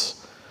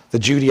Galatians, the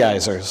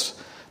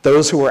Judaizers,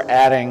 those who were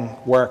adding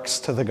works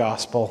to the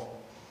gospel.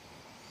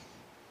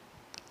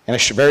 In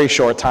a very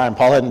short time,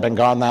 Paul hadn't been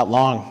gone that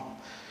long,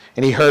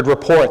 and he heard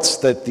reports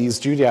that these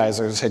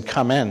Judaizers had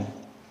come in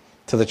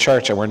to the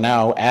church and were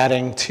now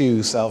adding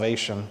to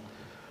salvation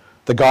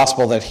the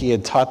gospel that he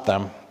had taught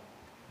them.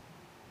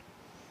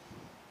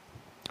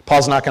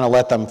 Paul's not going to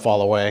let them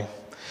fall away.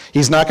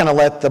 He's not going to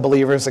let the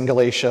believers in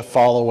Galatia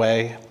fall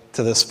away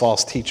to this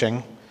false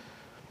teaching.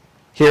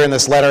 Here in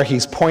this letter,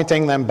 he's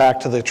pointing them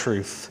back to the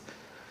truth.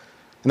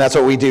 And that's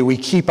what we do. We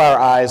keep our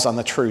eyes on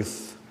the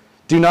truth.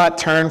 Do not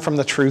turn from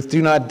the truth.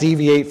 Do not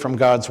deviate from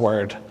God's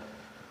word.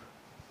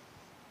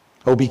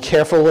 Oh, be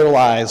careful, little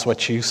eyes,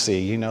 what you see.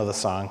 You know the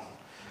song.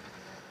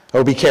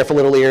 Oh, be careful,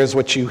 little ears,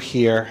 what you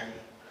hear.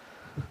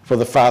 For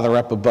the Father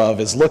up above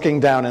is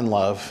looking down in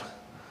love.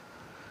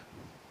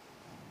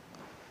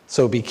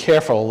 So be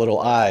careful,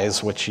 little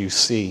eyes, what you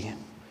see.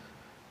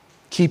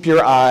 Keep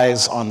your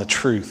eyes on the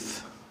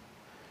truth.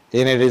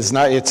 And it is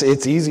not,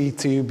 it's easy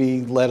to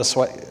be led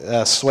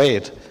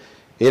swayed.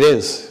 It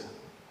is.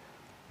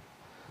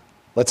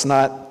 Let's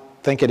not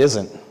think it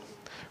isn't.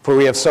 For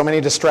we have so many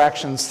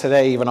distractions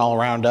today, even all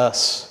around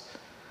us.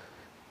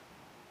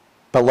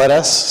 But let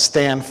us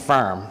stand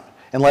firm,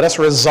 and let us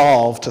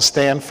resolve to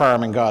stand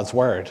firm in God's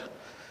word,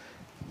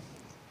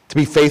 to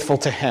be faithful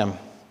to him,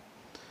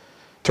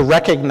 to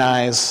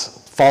recognize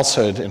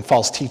falsehood and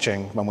false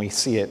teaching when we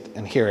see it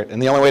and hear it.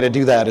 And the only way to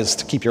do that is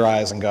to keep your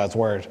eyes on God's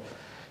word,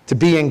 to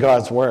be in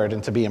God's word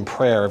and to be in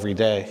prayer every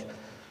day.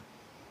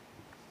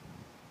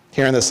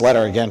 Here in this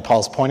letter, again,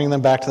 Paul's pointing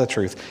them back to the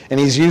truth. And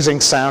he's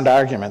using sound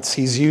arguments.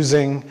 He's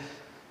using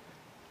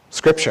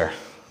Scripture.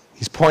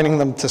 He's pointing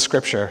them to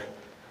Scripture,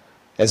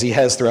 as he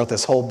has throughout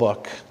this whole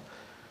book,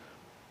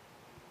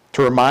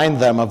 to remind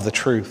them of the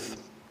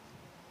truth.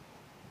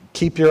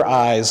 Keep your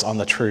eyes on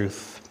the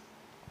truth.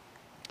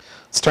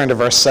 Let's turn to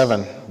verse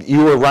 7.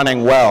 You were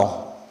running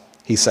well,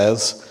 he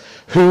says.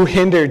 Who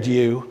hindered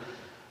you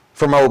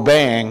from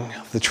obeying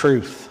the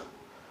truth?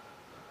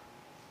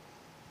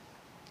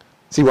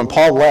 See, when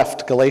Paul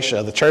left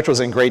Galatia, the church was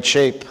in great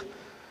shape.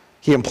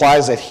 He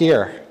implies it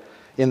here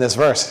in this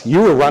verse.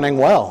 You were running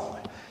well.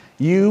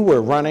 You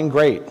were running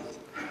great.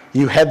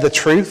 You had the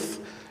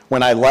truth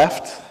when I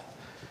left.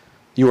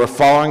 You were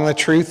following the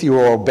truth. You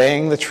were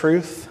obeying the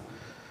truth.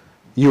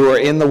 You were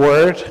in the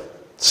Word,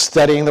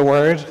 studying the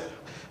Word,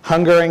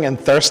 hungering and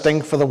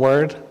thirsting for the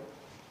Word.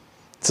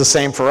 It's the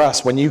same for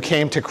us. When you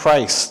came to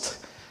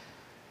Christ,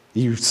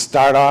 you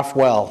start off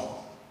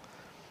well.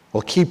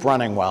 Well, keep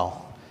running well.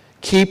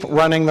 Keep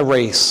running the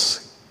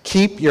race.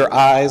 Keep your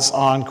eyes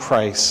on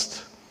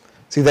Christ.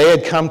 See, they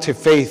had come to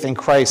faith in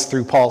Christ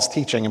through Paul's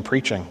teaching and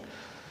preaching.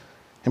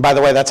 And by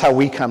the way, that's how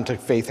we come to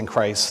faith in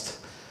Christ,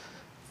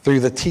 through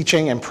the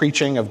teaching and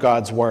preaching of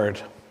God's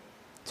word.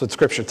 That's what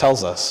Scripture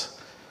tells us.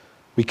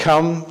 We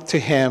come to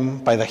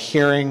him by the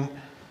hearing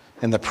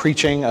and the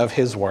preaching of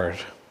his word,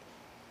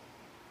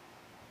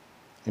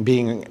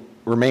 and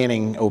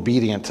remaining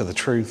obedient to the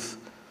truth.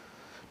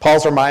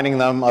 Paul's reminding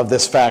them of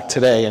this fact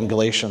today in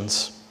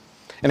Galatians.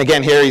 And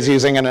again, here he's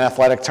using an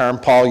athletic term.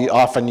 Paul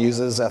often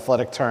uses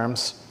athletic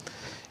terms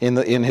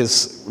in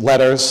his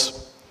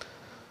letters.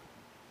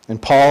 And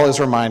Paul is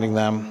reminding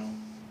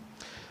them,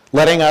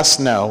 letting us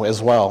know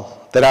as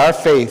well, that our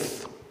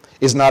faith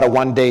is not a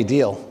one-day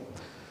deal.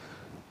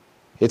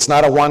 It's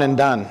not a one and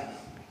done.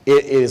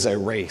 It is a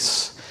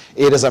race.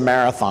 It is a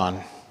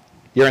marathon.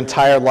 Your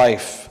entire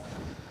life,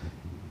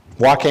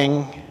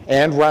 walking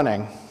and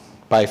running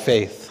by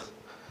faith.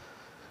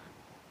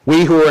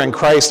 We who are in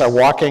Christ are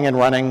walking and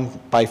running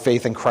by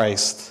faith in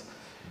Christ.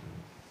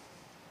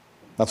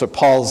 That's what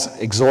Paul's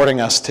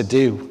exhorting us to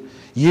do.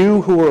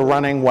 You who are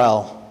running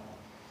well,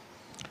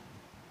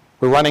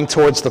 we're running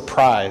towards the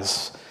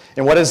prize.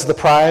 And what is the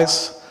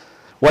prize?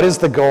 What is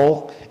the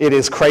goal? It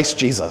is Christ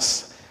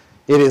Jesus.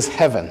 It is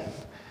heaven.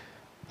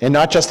 And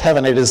not just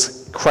heaven, it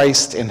is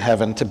Christ in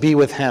heaven, to be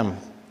with him.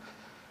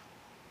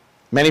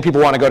 Many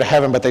people want to go to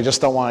heaven, but they just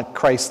don't want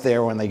Christ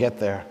there when they get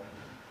there.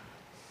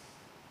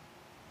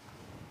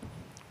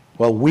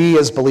 Well, we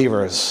as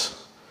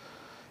believers,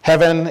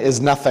 heaven is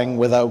nothing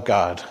without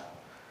God.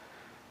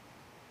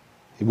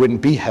 It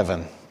wouldn't be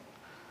heaven.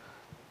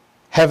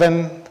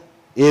 Heaven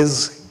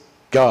is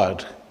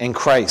God in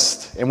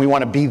Christ, and we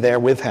want to be there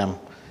with him,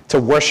 to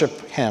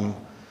worship him,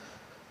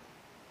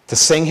 to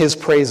sing his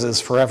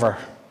praises forever.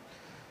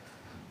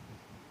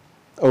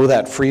 Oh,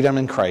 that freedom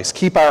in Christ.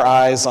 Keep our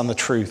eyes on the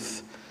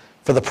truth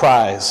for the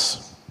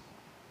prize,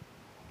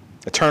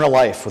 eternal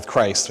life with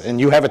Christ. And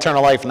you have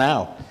eternal life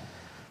now.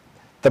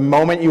 The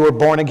moment you were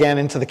born again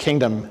into the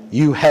kingdom,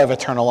 you have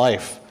eternal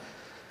life.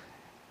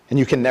 And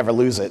you can never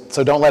lose it.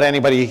 So don't let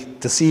anybody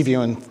deceive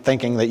you in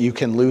thinking that you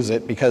can lose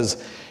it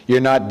because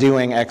you're not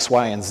doing X,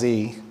 Y, and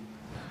Z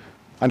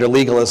under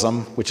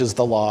legalism, which is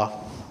the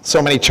law.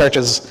 So many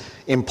churches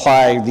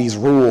imply these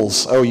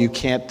rules. Oh, you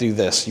can't do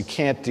this. You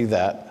can't do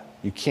that.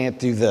 You can't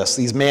do this.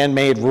 These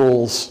man-made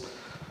rules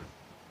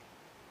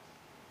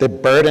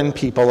that burden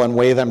people and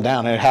weigh them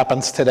down. And it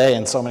happens today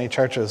in so many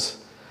churches.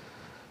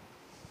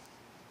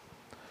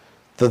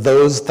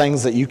 Those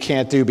things that you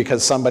can't do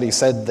because somebody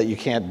said that you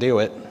can't do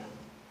it.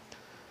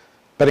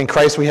 But in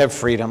Christ we have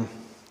freedom.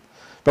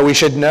 But we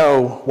should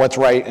know what's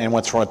right and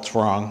what's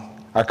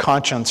wrong. Our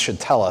conscience should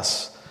tell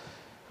us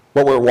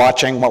what we're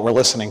watching, what we're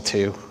listening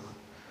to.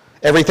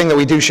 Everything that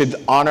we do should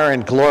honor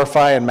and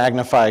glorify and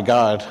magnify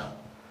God.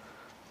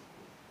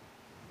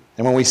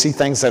 And when we see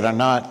things that are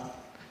not,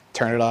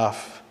 turn it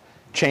off.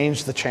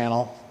 Change the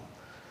channel.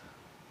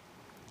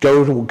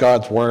 Go to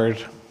God's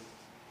word.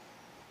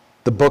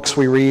 The books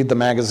we read, the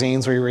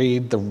magazines we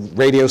read, the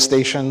radio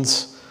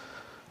stations,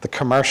 the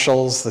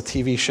commercials, the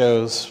TV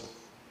shows.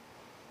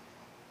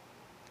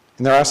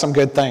 And there are some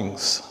good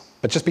things,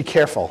 but just be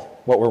careful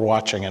what we're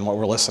watching and what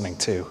we're listening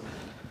to.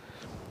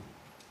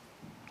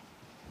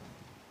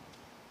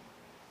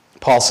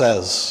 Paul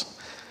says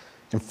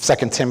in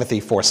 2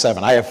 Timothy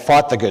 4:7, I have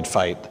fought the good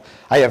fight.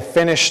 I have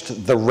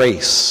finished the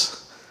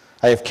race.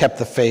 I have kept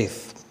the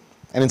faith.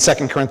 And in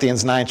 2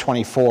 Corinthians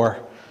 9:24,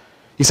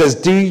 he says,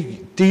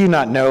 do you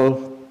not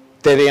know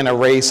that in a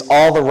race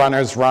all the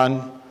runners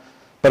run,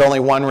 but only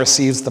one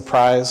receives the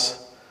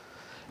prize?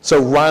 So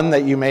run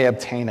that you may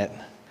obtain it.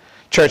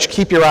 Church,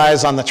 keep your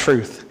eyes on the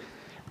truth.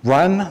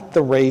 Run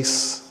the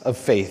race of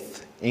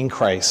faith in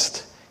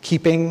Christ,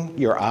 keeping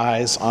your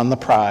eyes on the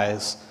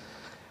prize,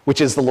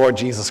 which is the Lord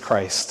Jesus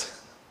Christ.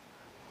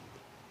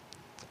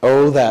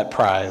 Oh, that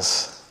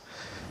prize.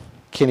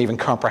 Can't even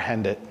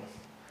comprehend it.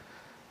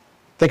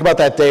 Think about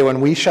that day when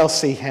we shall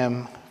see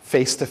him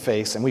face to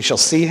face, and we shall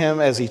see him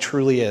as he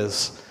truly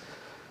is.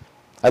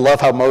 I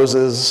love how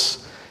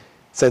Moses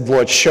said,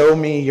 Lord, show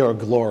me your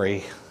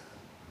glory.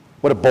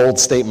 What a bold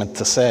statement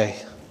to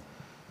say.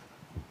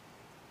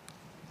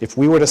 If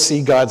we were to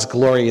see God's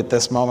glory at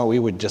this moment, we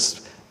would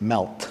just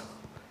melt.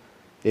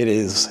 He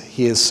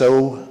is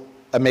so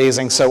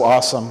amazing, so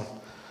awesome.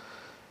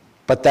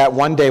 But that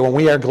one day when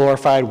we are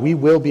glorified, we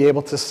will be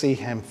able to see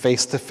him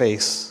face to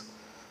face.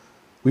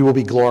 We will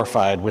be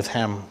glorified with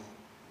him.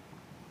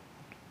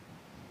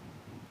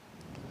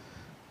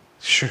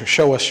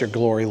 Show us your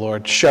glory,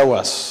 Lord. Show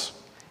us,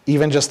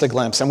 even just a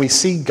glimpse. And we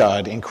see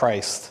God in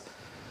Christ.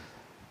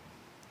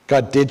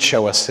 God did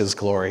show us his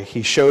glory.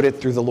 He showed it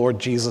through the Lord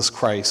Jesus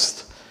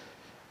Christ,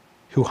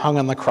 who hung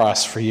on the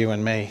cross for you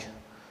and me.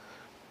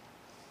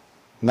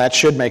 And that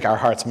should make our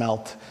hearts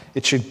melt.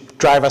 It should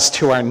drive us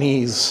to our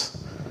knees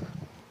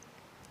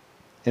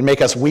and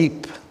make us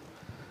weep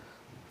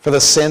for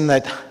the sin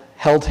that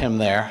held him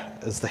there,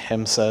 as the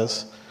hymn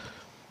says.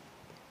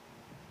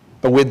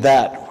 But with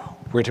that,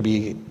 we're to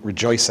be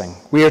rejoicing.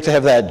 We are to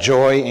have that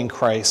joy in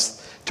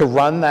Christ, to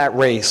run that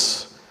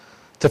race,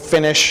 to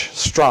finish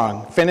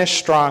strong. Finish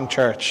strong,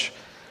 church.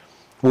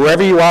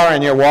 Wherever you are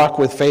in your walk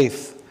with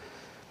faith,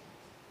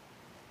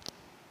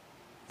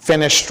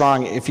 finish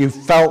strong. If you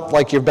felt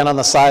like you've been on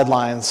the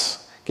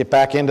sidelines, get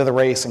back into the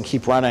race and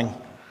keep running.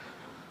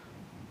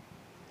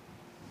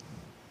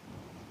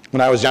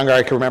 When I was younger,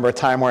 I could remember a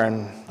time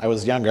when I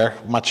was younger,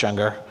 much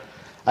younger.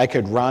 I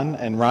could run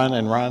and run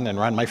and run and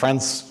run. My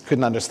friends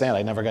couldn't understand.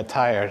 I never got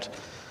tired.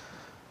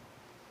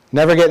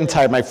 Never getting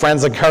tired. My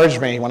friends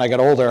encouraged me when I got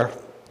older,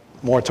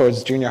 more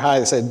towards junior high.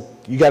 They said,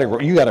 you got to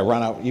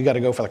run out. You got to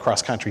go for the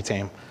cross-country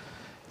team.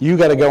 You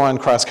got to go on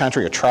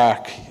cross-country or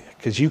track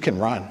because you can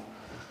run.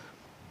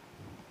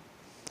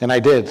 And I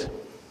did.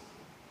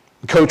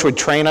 The coach would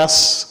train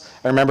us.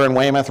 I remember in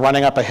Weymouth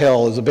running up a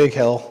hill. It was a big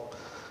hill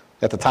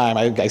at the time.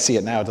 I see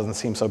it now. It doesn't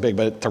seem so big,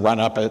 but to run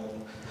up it,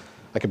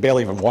 I could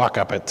barely even walk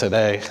up it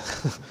today.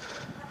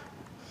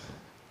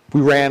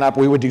 We ran up.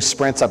 We would do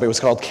sprints up. It was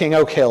called King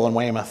Oak Hill in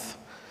Weymouth.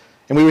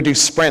 And we would do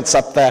sprints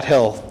up that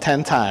hill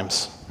 10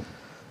 times.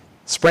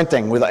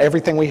 Sprinting with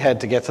everything we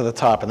had to get to the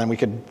top, and then we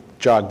could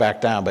jog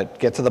back down. But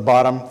get to the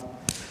bottom,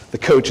 the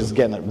coach is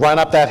getting it. Run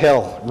up that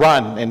hill.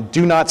 Run, and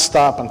do not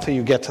stop until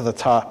you get to the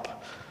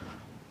top.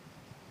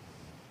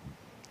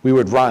 We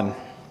would run.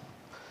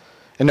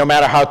 And no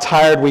matter how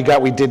tired we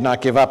got, we did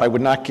not give up. I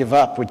would not give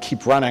up. We'd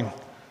keep running.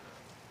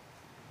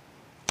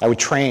 I would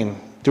train,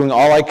 doing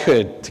all I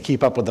could to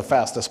keep up with the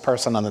fastest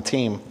person on the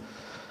team.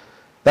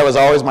 That was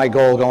always my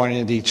goal going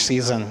into each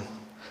season.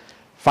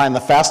 Find the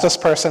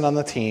fastest person on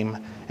the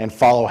team and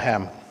follow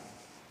him.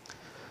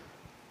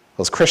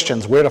 As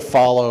Christians, we're to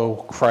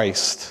follow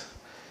Christ.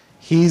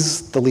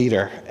 He's the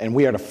leader, and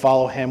we are to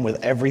follow him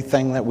with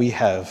everything that we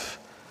have.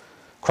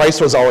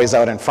 Christ was always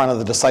out in front of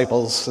the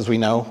disciples, as we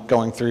know,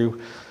 going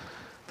through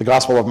the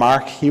Gospel of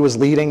Mark. He was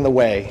leading the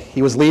way.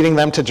 He was leading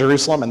them to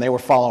Jerusalem, and they were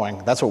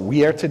following. That's what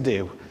we are to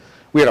do.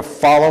 We are to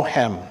follow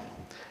him,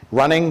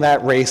 running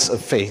that race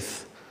of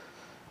faith,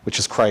 which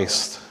is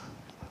Christ.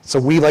 So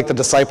we, like the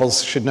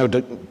disciples, should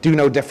do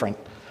no different.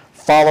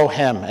 Follow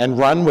him and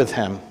run with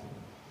him,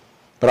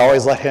 but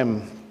always let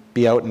him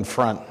be out in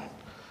front.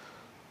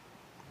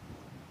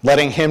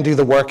 Letting him do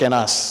the work in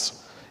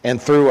us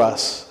and through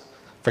us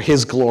for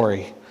his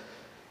glory.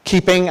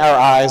 Keeping our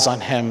eyes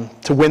on him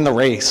to win the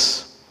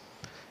race.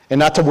 And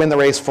not to win the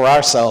race for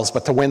ourselves,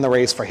 but to win the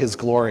race for his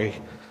glory.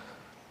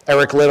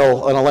 Eric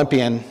Liddell, an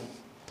Olympian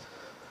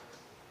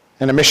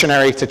and a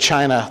missionary to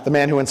China, the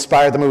man who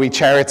inspired the movie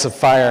Chariots of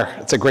Fire.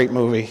 It's a great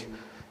movie,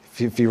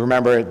 if you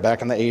remember it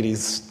back in the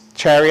 80s.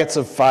 Chariots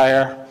of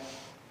Fire.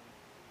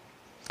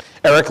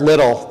 Eric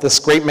Liddell, this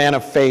great man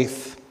of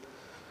faith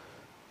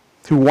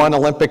who won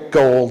Olympic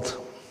gold,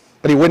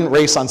 but he wouldn't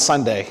race on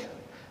Sunday.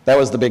 That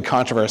was the big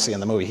controversy in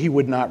the movie. He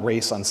would not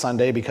race on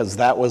Sunday because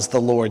that was the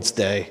Lord's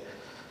day.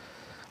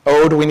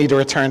 Oh, do we need to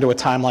return to a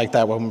time like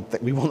that when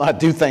we will not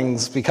do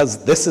things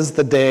because this is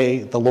the day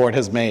the Lord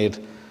has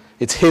made.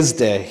 It's his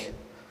day.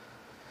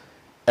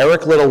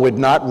 Eric Liddell would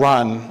not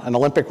run an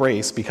Olympic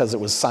race because it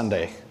was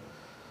Sunday.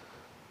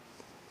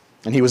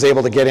 And he was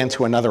able to get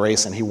into another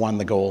race and he won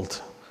the gold.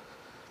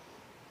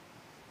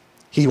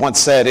 He once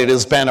said, "It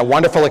has been a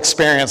wonderful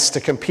experience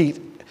to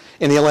compete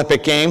in the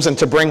Olympic Games and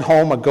to bring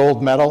home a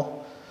gold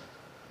medal."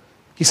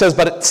 He says,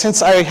 "But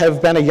since I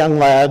have been a young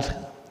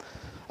lad,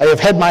 I have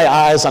had my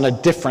eyes on a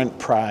different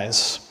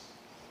prize.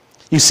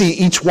 You see,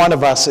 each one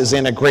of us is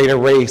in a greater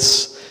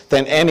race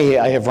than any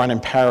I have run in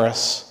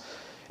Paris.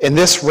 And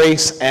this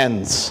race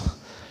ends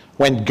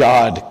when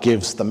God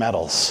gives the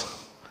medals."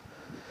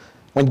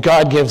 When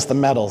God gives the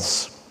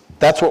medals.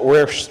 That's what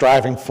we're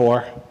striving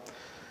for.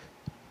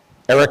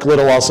 Eric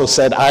Liddell also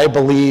said, "I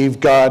believe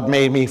God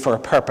made me for a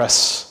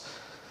purpose,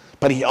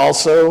 but he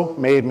also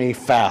made me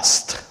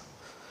fast.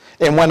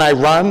 And when I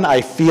run,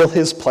 I feel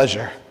his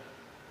pleasure."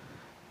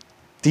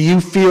 Do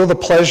you feel the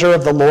pleasure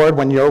of the Lord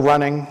when you're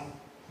running?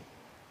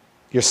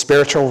 your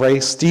spiritual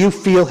race? Do you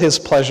feel his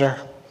pleasure?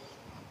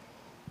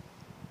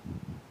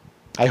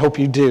 I hope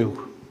you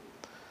do.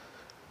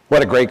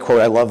 What a great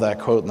quote. I love that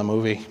quote in the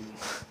movie.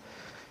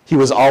 He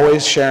was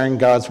always sharing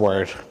God's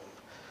word.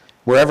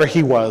 Wherever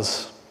he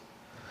was,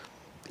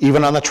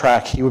 even on the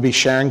track, he would be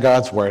sharing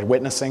God's word,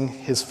 witnessing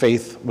his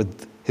faith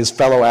with his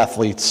fellow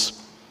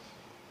athletes.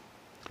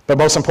 But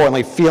most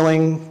importantly,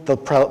 feeling the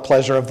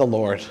pleasure of the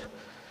Lord,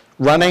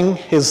 running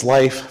his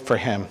life for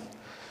him.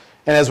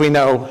 And as we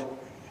know,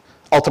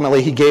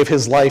 ultimately he gave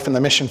his life in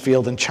the mission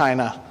field in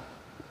China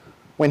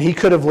when he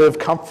could have lived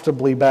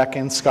comfortably back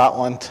in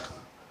Scotland.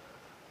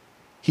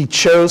 He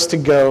chose to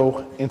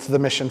go into the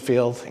mission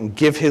field and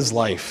give his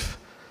life,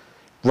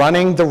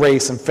 running the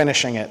race and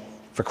finishing it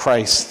for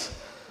Christ.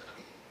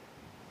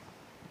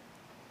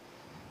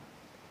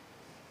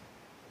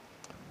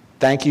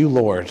 Thank you,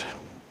 Lord,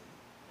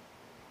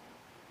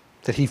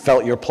 that he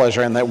felt your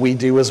pleasure and that we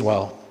do as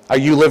well. Are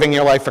you living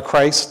your life for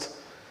Christ?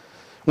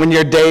 When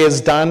your day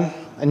is done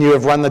and you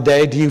have run the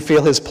day, do you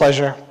feel his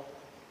pleasure?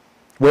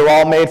 We're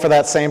all made for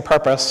that same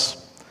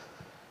purpose,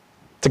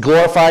 to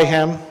glorify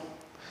him,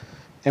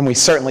 and we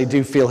certainly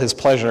do feel his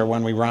pleasure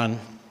when we run,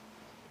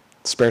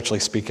 spiritually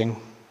speaking.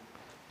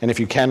 And if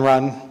you can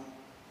run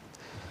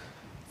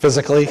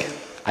physically,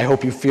 I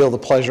hope you feel the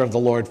pleasure of the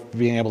Lord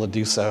being able to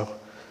do so.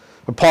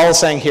 But Paul is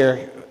saying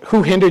here,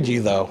 who hindered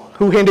you, though?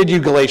 Who hindered you,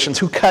 Galatians?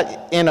 Who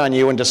cut in on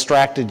you and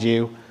distracted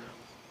you?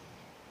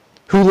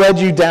 Who led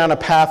you down a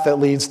path that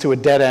leads to a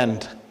dead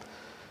end,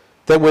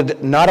 that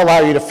would not allow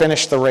you to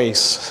finish the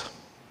race,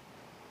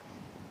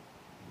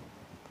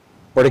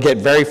 or to get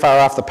very far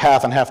off the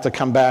path and have to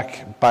come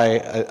back by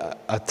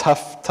a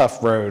tough,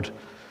 tough road?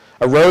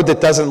 A road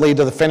that doesn't lead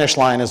to the finish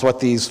line is what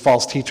these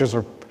false teachers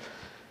were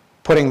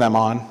putting them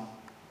on.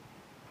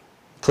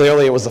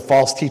 Clearly, it was the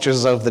false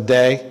teachers of the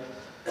day.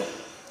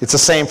 It's the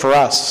same for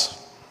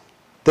us.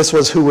 This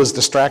was who was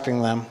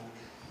distracting them.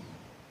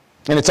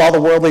 And it's all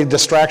the worldly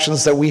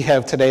distractions that we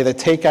have today that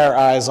take our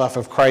eyes off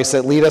of Christ,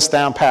 that lead us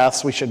down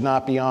paths we should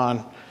not be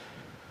on.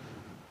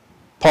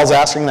 Paul's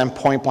asking them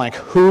point blank,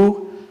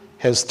 who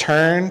has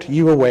turned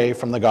you away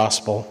from the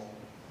gospel?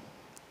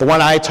 The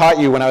one I taught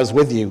you when I was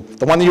with you,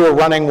 the one that you were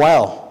running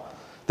well,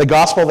 the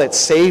gospel that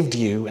saved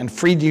you and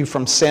freed you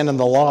from sin and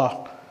the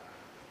law.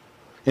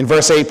 In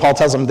verse 8, Paul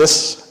tells them,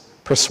 this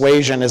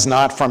persuasion is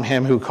not from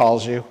him who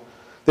calls you.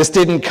 This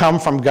didn't come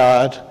from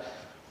God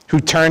who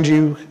turned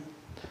you.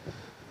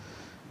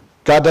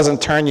 God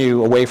doesn't turn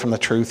you away from the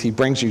truth. He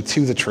brings you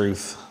to the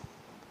truth.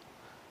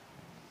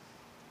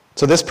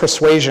 So this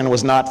persuasion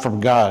was not from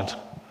God.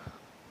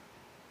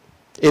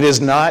 It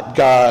is not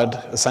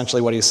God,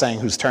 essentially what he's saying,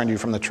 who's turned you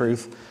from the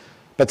truth,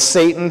 but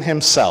Satan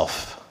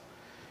himself.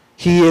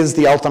 He is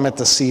the ultimate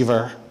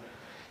deceiver.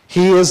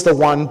 He is the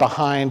one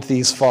behind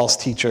these false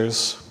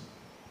teachers.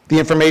 The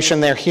information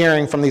they're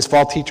hearing from these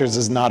false teachers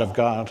is not of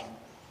God.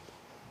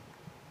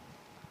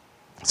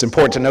 It's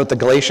important to note the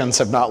Galatians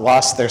have not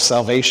lost their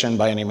salvation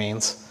by any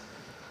means.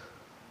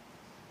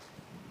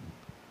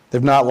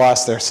 They've not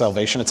lost their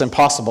salvation. It's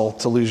impossible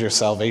to lose your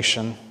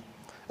salvation.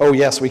 Oh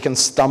yes, we can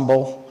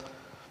stumble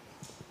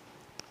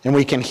and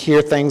we can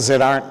hear things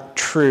that aren't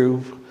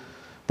true,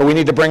 but we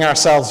need to bring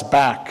ourselves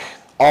back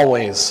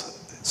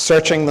always,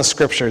 searching the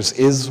scriptures.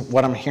 Is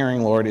what I'm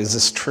hearing, Lord, is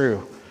this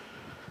true?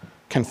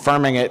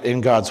 Confirming it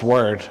in God's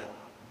word.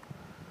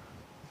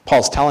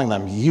 Paul's telling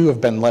them, you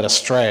have been led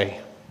astray.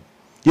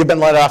 You've been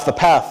led off the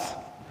path.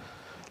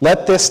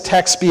 Let this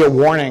text be a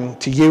warning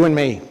to you and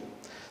me.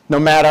 No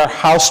matter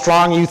how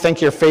strong you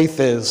think your faith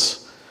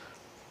is,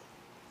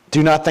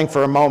 do not think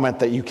for a moment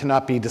that you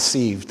cannot be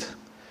deceived.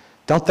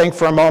 Don't think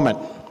for a moment.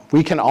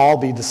 We can all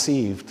be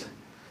deceived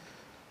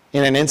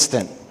in an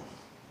instant.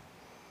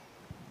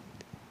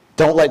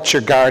 Don't let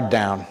your guard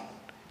down.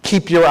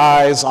 Keep your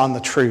eyes on the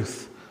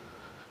truth.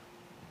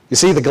 You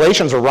see, the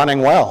Galatians were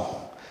running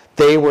well.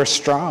 They were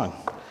strong.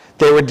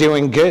 They were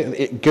doing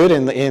good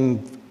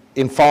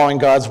in following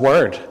God's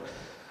word,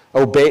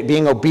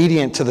 being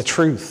obedient to the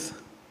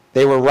truth.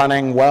 They were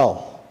running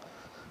well.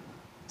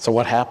 So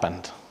what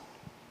happened?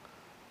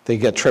 They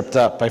get tripped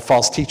up by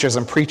false teachers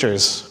and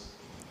preachers.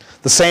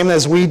 The same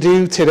as we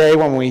do today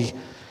when we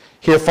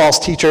hear false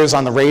teachers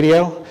on the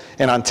radio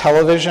and on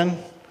television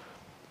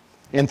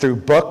and through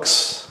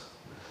books.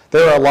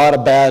 There are a lot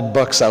of bad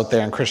books out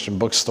there in Christian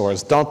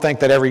bookstores. Don't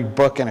think that every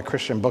book in a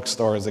Christian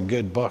bookstore is a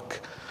good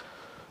book.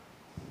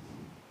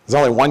 There's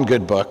only one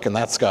good book, and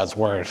that's God's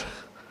word.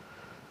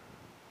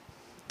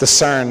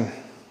 Discern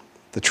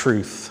the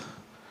truth.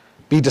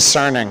 Be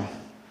discerning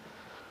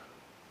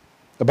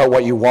about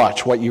what you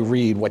watch, what you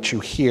read, what you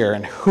hear,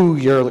 and who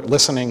you're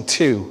listening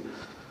to.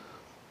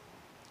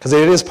 Because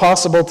it is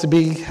possible to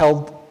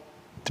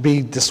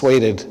be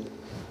dissuaded.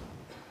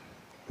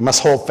 We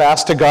must hold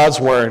fast to God's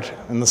word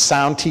and the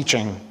sound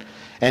teaching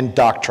and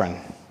doctrine.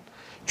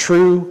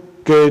 True,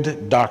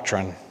 good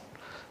doctrine.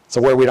 It's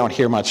a word we don't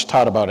hear much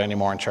taught about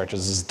anymore in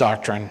churches, is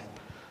doctrine.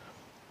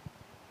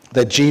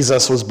 That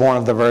Jesus was born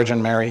of the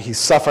Virgin Mary. He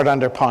suffered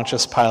under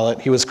Pontius Pilate.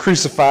 He was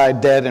crucified,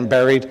 dead, and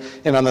buried.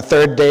 And on the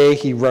third day,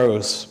 he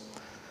rose.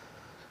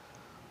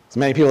 There's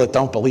many people that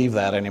don't believe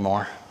that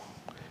anymore.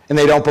 And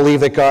they don't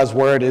believe that God's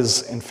word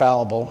is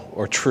infallible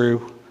or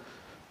true,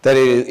 that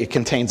it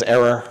contains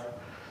error,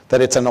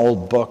 that it's an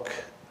old book.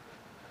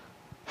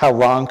 How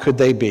wrong could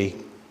they be?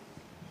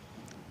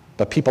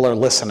 But people are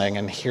listening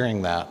and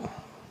hearing that.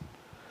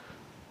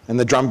 And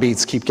the drum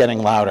beats keep getting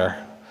louder.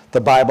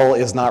 The Bible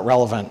is not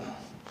relevant.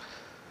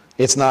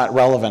 It's not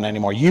relevant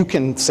anymore. You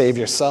can save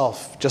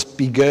yourself. Just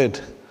be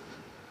good.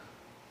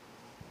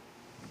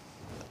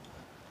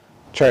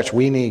 Church,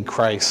 we need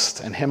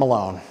Christ and him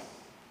alone.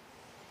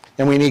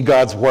 And we need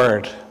God's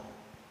word.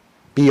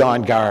 Be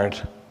on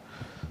guard.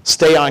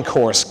 Stay on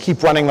course.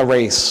 Keep running the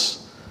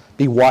race.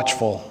 Be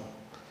watchful.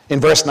 In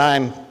verse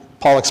 9,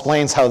 Paul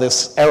explains how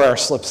this error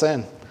slips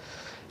in.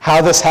 How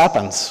this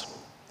happens.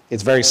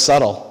 It's very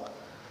subtle.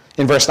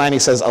 In verse 9 he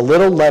says, a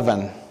little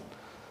leaven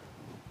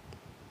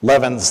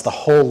leavens the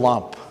whole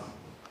lump.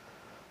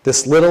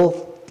 This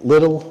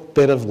little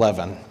bit of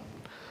leaven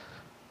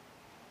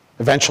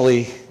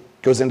eventually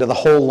goes into the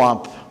whole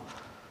lump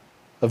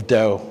of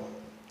dough.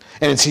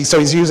 And so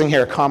he's using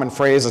here a common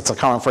phrase. It's a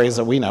common phrase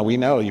that we know. We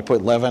know you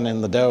put leaven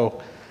in the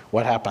dough,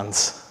 what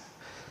happens?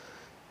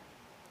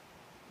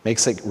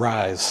 Makes it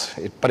rise,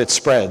 but it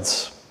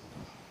spreads.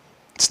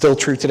 It's still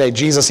true today.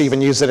 Jesus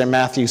even used it in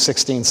Matthew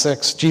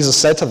 16:6. Jesus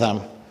said to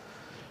them,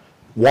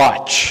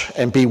 watch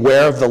and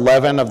beware of the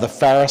leaven of the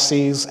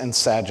Pharisees and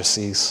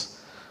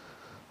Sadducees.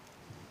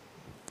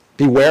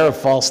 Beware of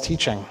false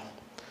teaching.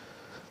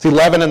 See,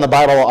 leaven in the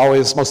Bible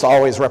almost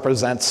always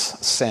represents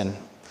sin.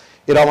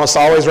 It almost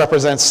always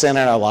represents sin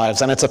in our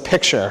lives, and it's a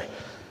picture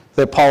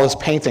that Paul is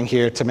painting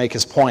here to make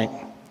his point.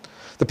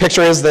 The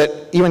picture is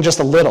that even just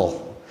a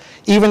little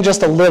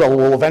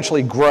will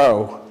eventually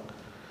grow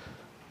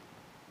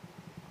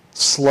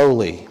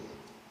slowly.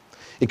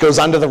 It goes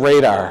under the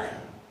radar,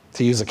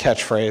 to use a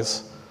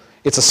catchphrase.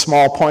 It's a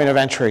small point of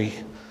entry,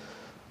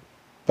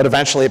 but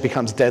eventually it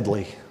becomes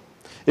deadly.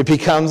 It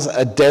becomes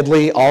a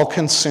deadly,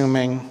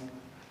 all-consuming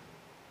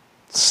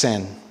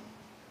sin,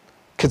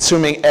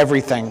 consuming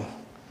everything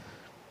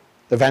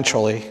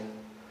eventually.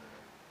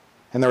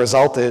 And the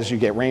result is you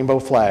get rainbow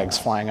flags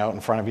flying out in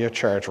front of your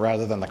church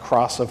rather than the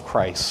cross of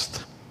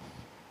Christ.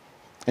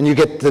 And you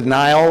get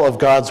denial of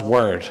God's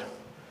word,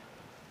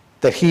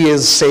 that he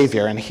is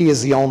Savior and he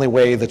is the only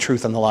way, the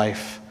truth, and the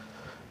life.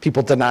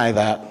 People deny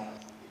that.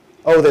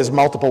 Oh, there's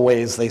multiple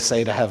ways, they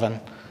say, to heaven.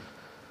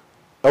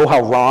 Oh,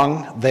 how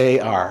wrong they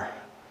are.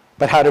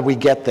 But how did we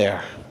get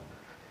there?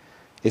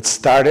 It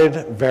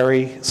started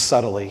very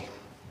subtly,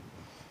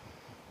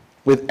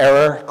 with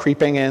error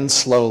creeping in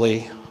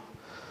slowly,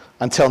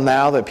 until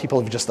now that people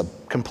have just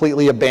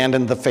completely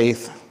abandoned the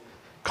faith,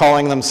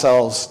 calling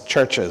themselves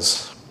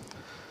churches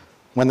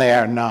when they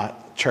are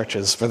not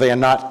churches, for they are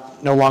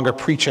no longer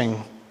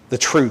preaching the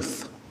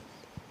truth,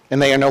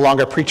 and they are no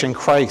longer preaching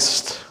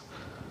Christ.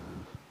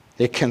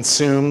 It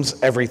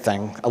consumes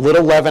everything. A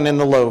little leaven in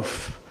the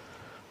loaf.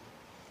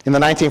 In the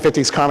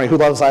 1950s comedy, who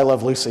loves I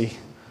Love Lucy?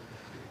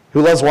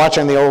 Who loves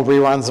watching the old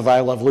reruns of I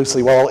Love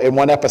Lucy? Well, in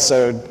one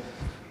episode,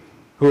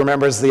 who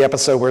remembers the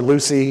episode where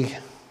Lucy,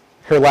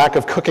 her lack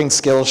of cooking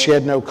skills, she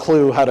had no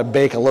clue how to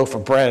bake a loaf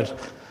of bread.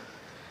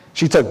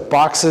 She took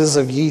boxes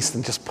of yeast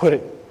and just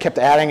kept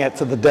adding it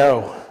to the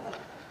dough.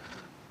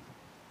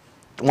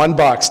 1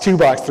 box, 2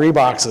 boxes, 3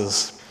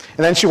 boxes.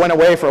 And then she went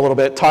away for a little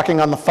bit, talking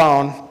on the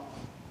phone,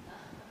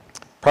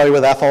 probably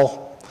with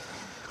Ethel,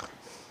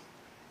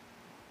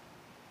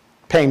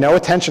 paying no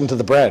attention to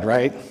the bread,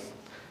 right?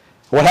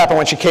 What happened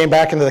when she came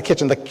back into the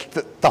kitchen?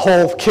 The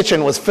whole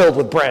kitchen was filled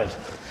with bread.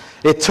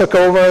 It took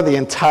over the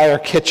entire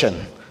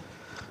kitchen.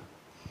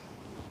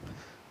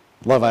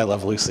 I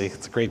Love Lucy.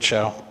 It's a great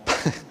show.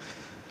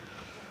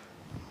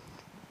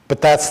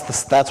 But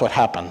that's what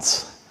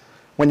happens.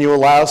 When you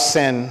allow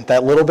sin,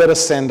 that little bit of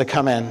sin to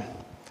come in,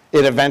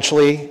 it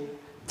eventually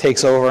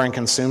takes over and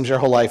consumes your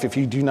whole life if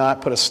you do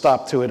not put a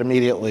stop to it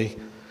immediately.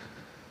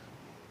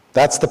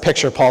 That's the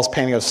picture Paul's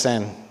painting of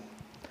sin.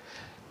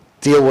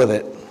 Deal with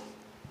it.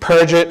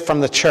 Purge it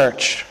from the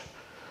church,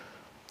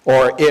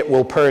 or it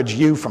will purge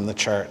you from the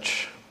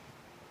church.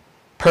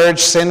 Purge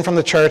sin from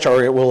the church,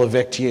 or it will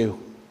evict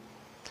you.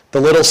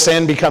 The little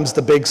sin becomes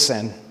the big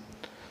sin.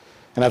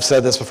 And I've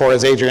said this before,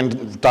 as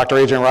Dr.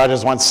 Adrian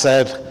Rogers once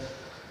said,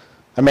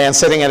 a man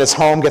sitting at his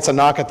home gets a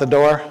knock at the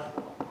door.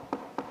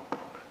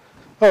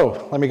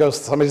 Oh, let me go,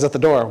 somebody's at the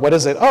door. What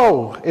is it?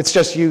 Oh, it's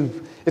just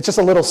you. It's just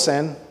a little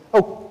sin.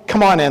 Oh,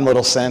 come on in,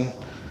 little sin.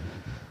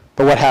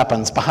 But what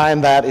happens?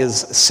 Behind that is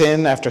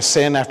sin after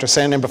sin after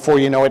sin, and before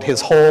you know it, his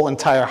whole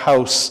entire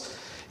house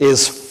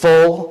is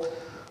full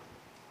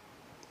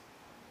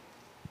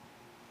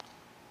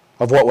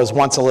of what was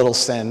once a little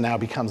sin, now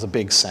becomes a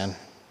big sin.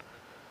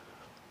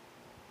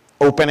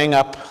 Opening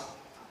up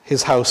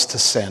his house to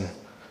sin.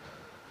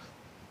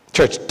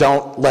 Church,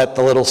 don't let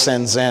the little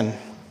sins in.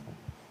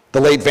 The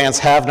late Vance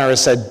Havner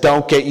has said,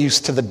 don't get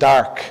used to the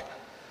dark.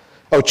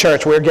 Oh,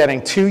 church, we're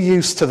getting too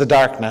used to the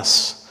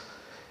darkness.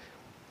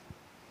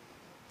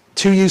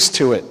 Too used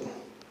to it.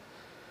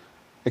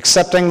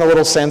 Accepting the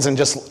little sins and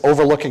just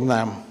overlooking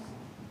them.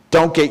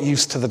 Don't get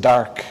used to the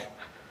dark.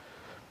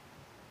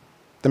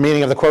 The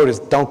meaning of the quote is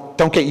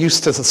don't get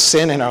used to the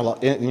sin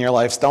in your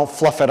lives. Don't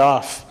fluff it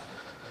off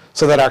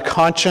so that our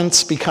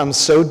conscience becomes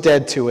so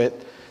dead to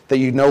it that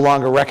you no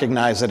longer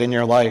recognize it in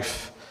your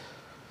life.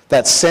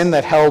 That sin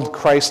that held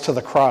Christ to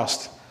the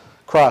cross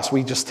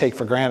we just take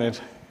for granted,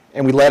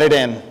 and we let it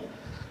in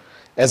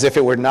as if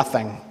it were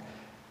nothing.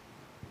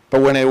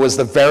 But when it was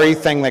the very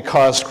thing that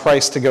caused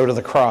Christ to go to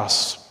the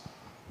cross,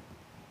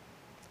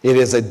 it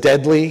is a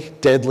deadly,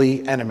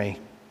 deadly enemy.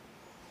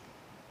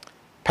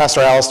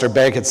 Pastor Alistair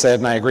Begg had said,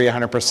 and I agree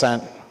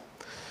 100%,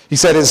 he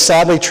said, "It is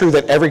sadly true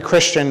that every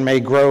Christian may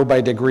grow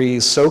by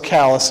degrees so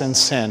callous in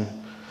sin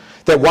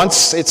that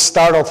once it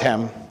startled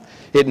him,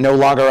 it no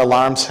longer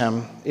alarms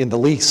him in the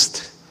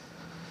least."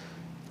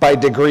 By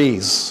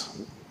degrees,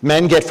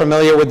 men get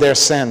familiar with their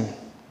sin.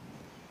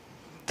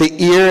 The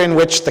ear in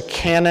which the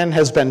cannon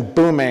has been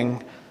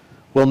booming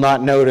will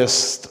not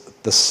notice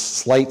the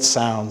slight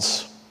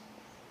sounds.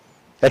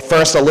 At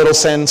first, a little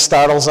sin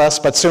startles us,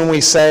 but soon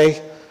we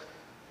say,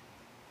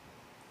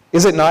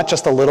 "Is it not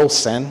just a little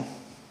sin?"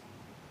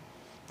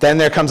 Then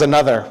there comes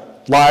another,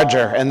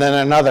 larger, and then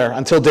another,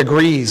 until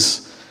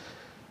degrees.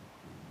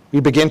 We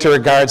begin to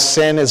regard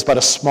sin as but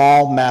a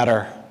small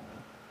matter,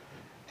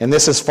 and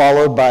this is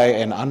followed by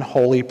an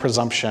unholy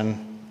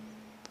presumption.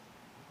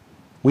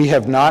 We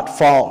have not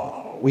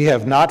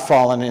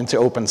fallen into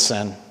open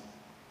sin.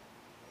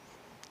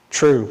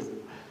 True,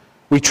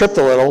 we tripped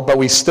a little, but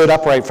we stood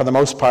upright for the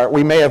most part.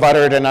 We may have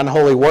uttered an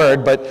unholy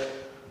word, but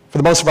for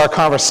the most of our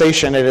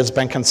conversation, it has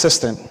been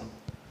consistent.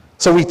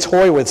 So we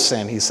toy with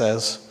sin, he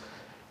says.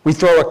 We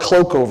throw a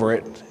cloak over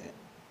it,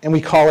 and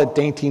we call it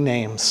dainty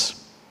names.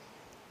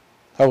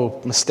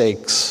 Oh,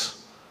 mistakes.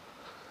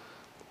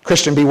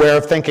 Christian, beware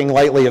of thinking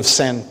lightly of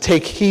sin.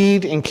 Take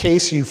heed in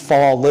case you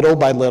fall little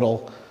by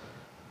little.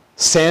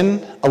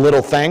 Sin, a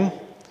little thing,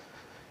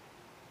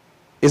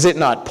 is it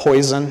not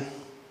poison?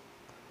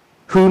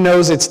 Who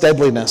knows its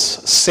deadliness?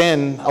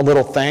 Sin, a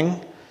little thing.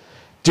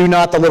 Do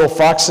not the little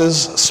foxes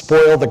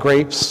spoil the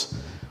grapes?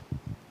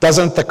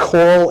 Doesn't the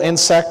coral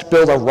insect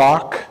build a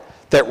rock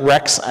that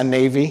wrecks a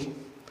navy?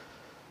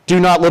 Do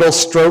not little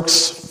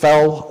strokes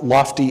fell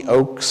lofty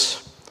oaks?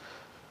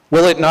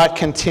 Will not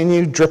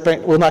continual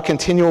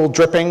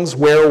drippings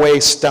wear away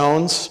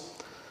stones?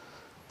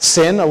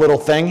 Sin, a little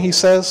thing, he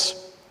says.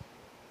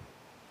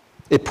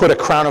 It put a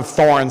crown of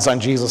thorns on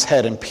Jesus'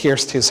 head and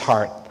pierced his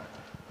heart.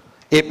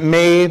 It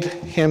made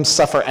him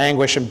suffer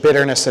anguish and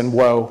bitterness and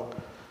woe.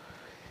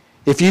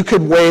 If you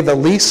could weigh the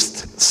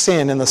least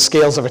sin in the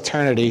scales of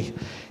eternity,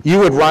 you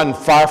would run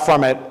far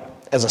from it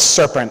as a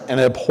serpent and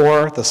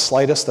abhor the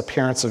slightest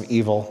appearance of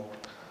evil.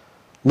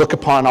 Look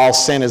upon all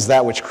sin as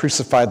that which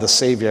crucified the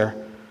Savior,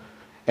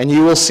 and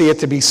you will see it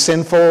to be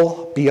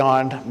sinful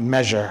beyond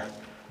measure.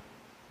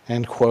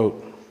 End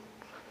quote.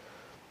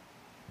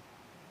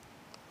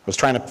 I was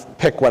trying to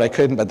pick what I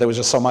couldn't, but there was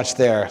just so much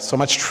there, so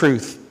much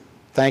truth.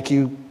 Thank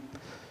you,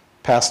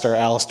 Pastor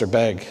Alistair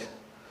Begg.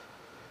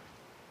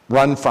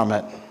 Run from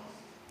it.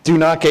 Do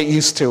not get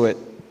used to it.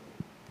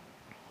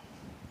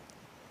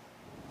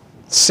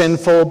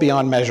 Sinful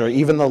beyond measure,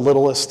 even the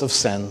littlest of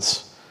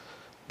sins.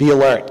 Be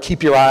alert.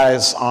 Keep your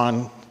eyes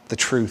on the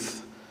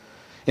truth.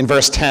 In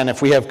verse 10,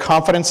 if we have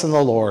confidence in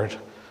the Lord,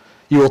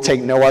 you will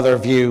take no other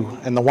view,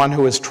 and the one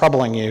who is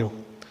troubling you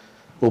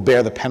will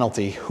bear the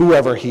penalty,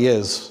 whoever he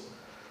is.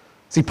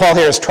 See, Paul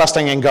here is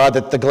trusting in God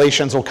that the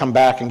Galatians will come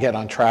back and get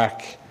on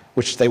track,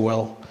 which they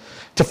will,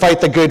 to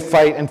fight the good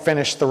fight and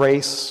finish the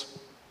race,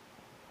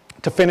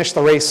 to finish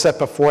the race set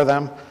before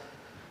them.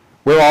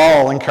 We're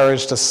all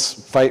encouraged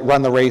to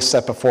run the race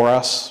set before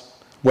us,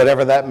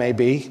 whatever that may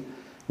be,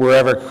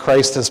 wherever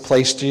Christ has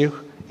placed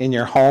you, in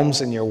your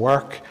homes, in your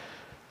work.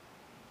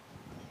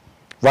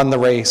 Run the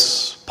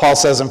race. Paul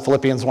says in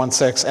Philippians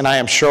 1:6, and I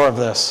am sure of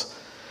this,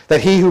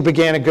 that he who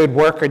began a good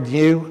work in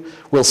you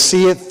will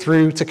see it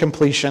through to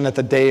completion at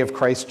the day of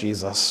Christ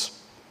Jesus.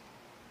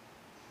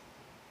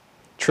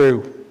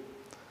 True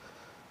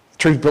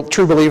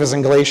believers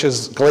in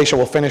Galatia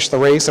will finish the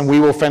race, and we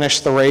will finish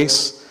the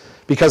race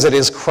because it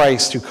is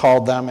Christ who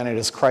called them, and it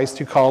is Christ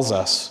who calls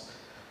us.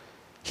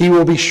 He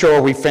will be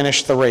sure we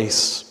finish the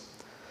race.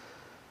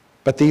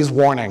 But these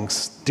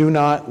warnings, do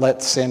not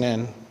let sin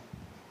in.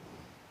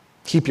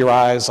 Keep your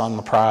eyes on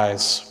the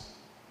prize.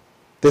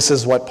 This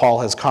is what Paul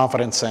has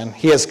confidence in.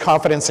 He has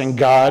confidence in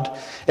God,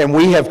 and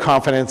we have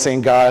confidence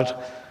in God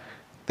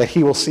that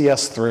he will see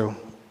us through.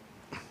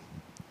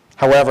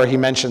 However, he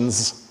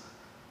mentions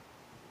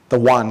the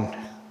one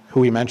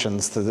who he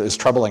mentions that is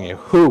troubling you.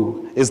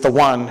 Who is the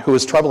one who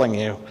is troubling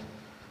you?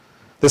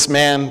 This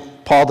man,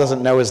 Paul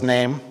doesn't know his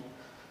name.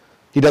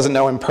 He doesn't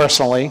know him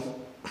personally,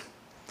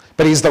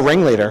 but he's the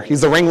ringleader.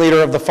 He's the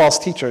ringleader of the false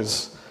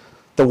teachers,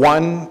 the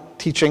one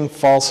teaching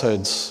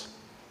falsehoods.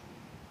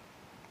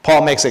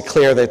 Paul makes it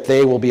clear that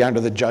they will be under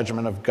the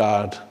judgment of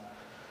God.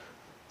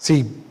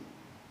 See,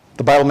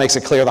 the Bible makes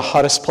it clear the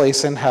hottest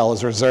place in hell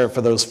is reserved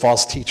for those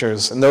false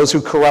teachers and those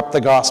who corrupt the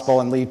gospel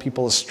and lead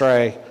people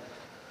astray.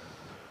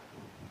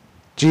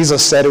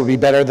 Jesus said it would be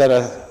better that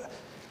a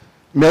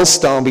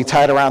millstone be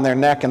tied around their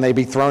neck and they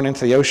be thrown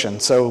into the ocean.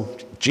 So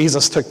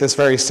Jesus took this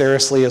very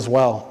seriously as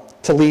well,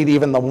 to lead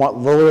even the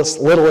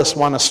littlest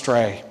one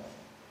astray.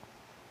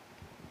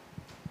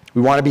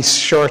 We want to be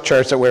sure,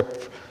 church, that we're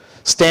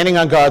standing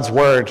on God's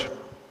word.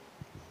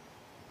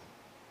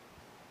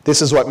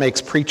 This is what makes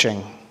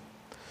preaching.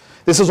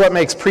 This is what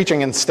makes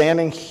preaching and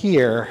standing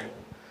here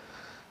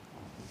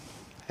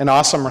an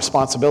awesome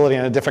responsibility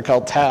and a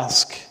difficult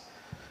task.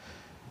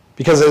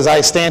 Because as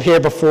I stand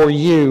here before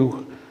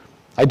you,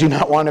 I do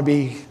not want to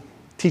be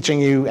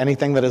teaching you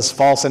anything that is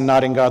false and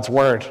not in God's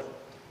word.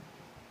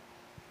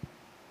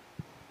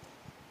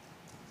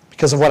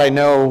 Because of what I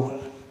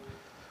know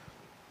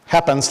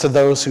happens to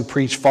those who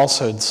preach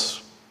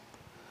falsehoods.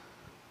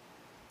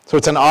 So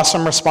it's an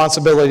awesome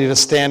responsibility to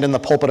stand in the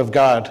pulpit of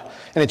God,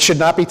 and it should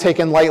not be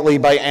taken lightly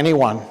by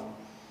anyone.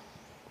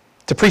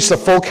 To preach the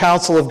full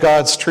counsel of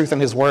God's truth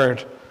and his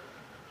word.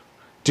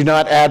 Do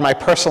not add my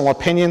personal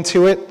opinion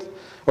to it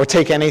or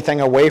take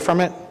anything away from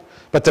it,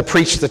 but to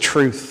preach the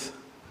truth.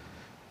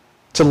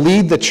 To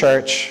lead the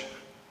church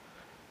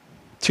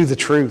to the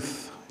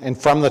truth and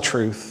from the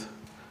truth.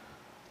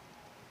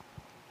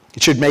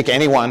 It should make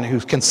anyone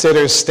who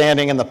considers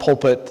standing in the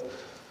pulpit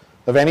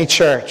of any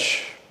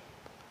church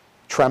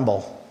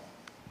tremble.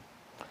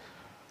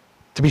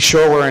 To be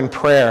sure we're in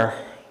prayer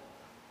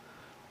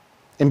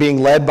and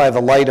being led by the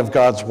light of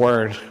God's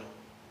word.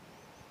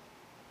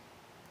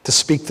 To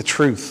speak the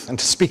truth and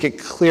to speak it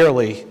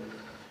clearly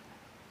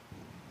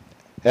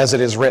as it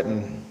is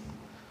written,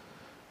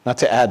 not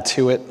to add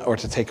to it or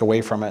to take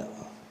away from it.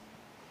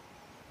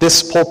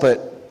 This pulpit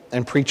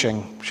and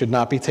preaching should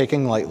not be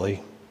taken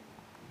lightly.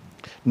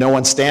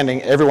 Everyone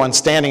standing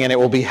in it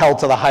will be held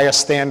to the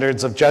highest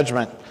standards of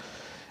judgment.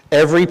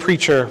 Every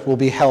preacher will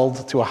be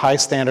held to a high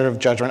standard of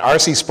judgment.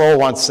 R.C. Sproul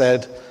once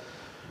said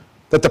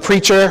that the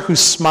preacher who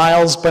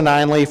smiles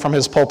benignly from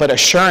his pulpit,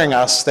 assuring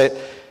us that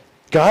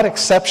God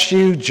accepts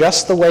you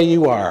just the way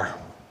you are,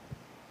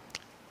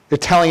 they're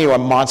telling you a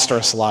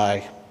monstrous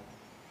lie.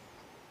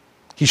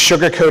 He's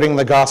sugarcoating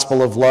the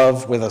gospel of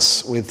love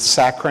with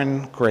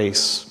saccharine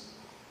grace.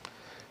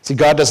 See,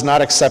 God does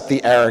not accept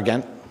the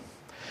arrogant.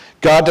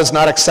 God does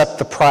not accept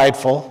the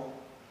prideful.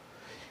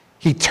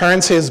 He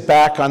turns his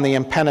back on the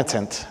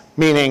impenitent,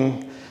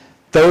 meaning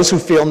those who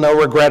feel no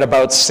regret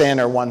about sin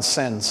or one's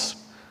sins.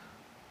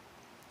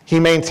 He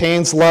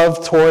maintains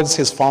love towards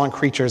his fallen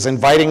creatures,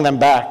 inviting them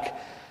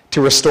back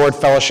to restored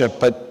fellowship,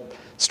 but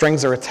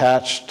strings are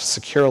attached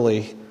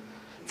securely,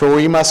 for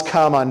we must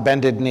come on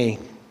bended knee.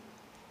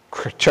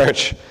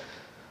 Church,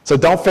 so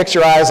don't fix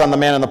your eyes on the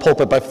man in the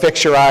pulpit, but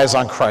fix your eyes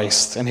on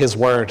Christ and his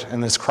word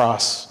and his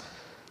cross,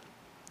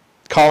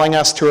 calling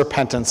us to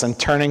repentance and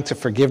turning to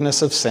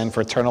forgiveness of sin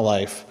for eternal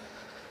life,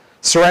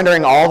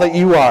 surrendering all that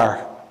you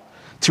are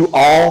to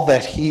all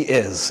that he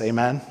is.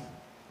 Amen?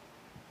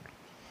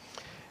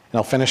 And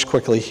I'll finish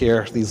quickly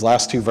here, these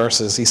last two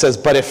verses. He says,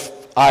 but if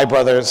I,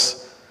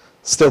 brothers,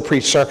 still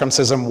preach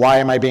circumcision, why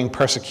am I being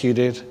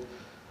persecuted?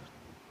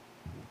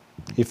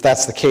 If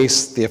that's the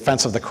case, the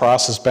offense of the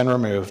cross has been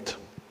removed.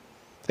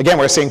 Again,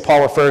 we're seeing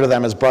Paul refer to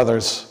them as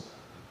brothers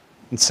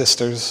and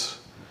sisters,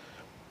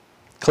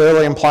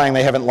 clearly implying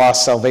they haven't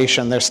lost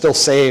salvation. They're still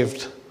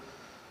saved.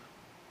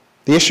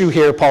 The issue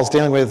here Paul's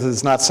dealing with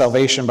is not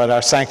salvation, but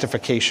our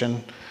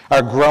sanctification,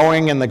 our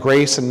growing in the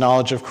grace and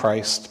knowledge of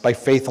Christ by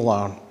faith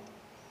alone,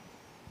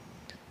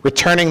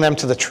 returning them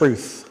to the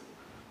truth.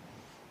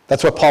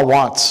 That's what Paul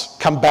wants.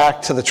 Come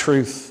back to the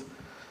truth.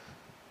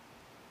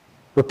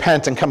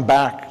 Repent and come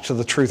back to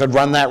the truth and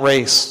run that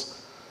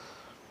race.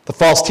 The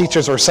false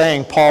teachers were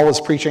saying Paul was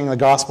preaching the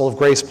gospel of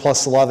grace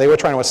plus the law. They were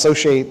trying to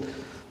associate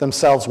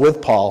themselves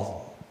with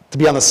Paul, to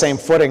be on the same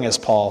footing as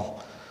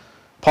Paul.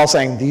 Paul's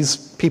saying these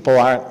people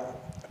aren't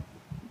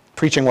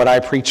preaching what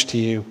I preach to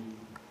you.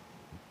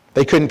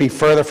 They couldn't be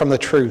further from the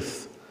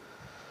truth.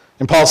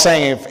 And Paul's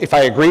saying, if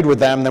I agreed with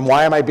them, then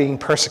why am I being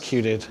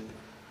persecuted?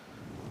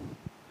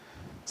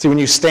 See, when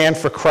you stand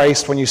for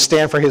Christ, when you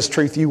stand for his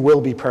truth, you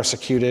will be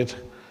persecuted.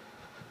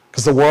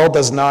 Because the world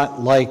does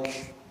not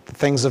like the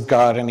things of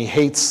God, and he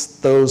hates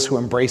those who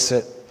embrace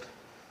it.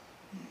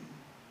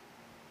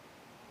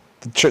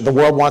 The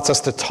world wants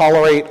us to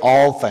tolerate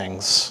all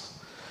things.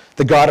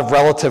 The God of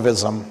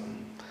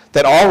relativism,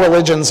 that all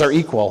religions are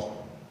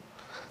equal.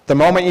 The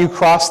moment you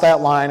cross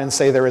that line and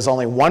say there is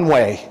only one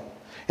way,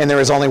 and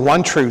there is only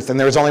one truth, and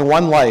there is only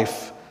one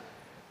life,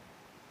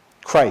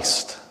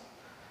 Christ,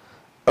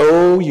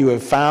 oh, you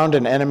have found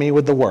an enemy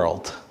with the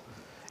world.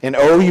 And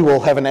oh, you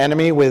will have an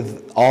enemy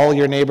with all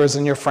your neighbors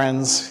and your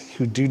friends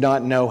who do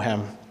not know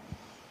him.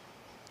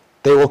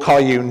 They will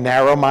call you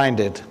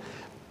narrow-minded,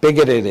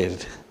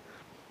 bigoted.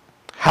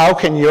 How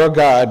can your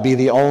God be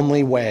the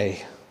only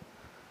way?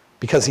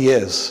 Because he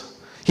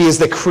is. He is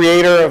the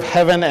creator of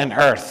heaven and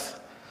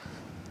earth,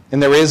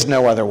 and there is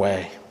no other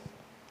way.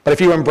 But if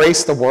you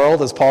embrace the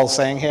world, as Paul's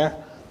saying here,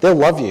 they'll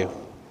love you.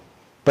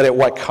 But at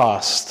what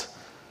cost?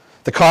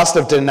 The cost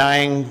of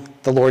denying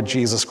the Lord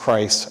Jesus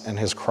Christ and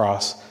his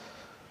cross.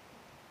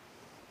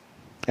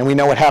 And we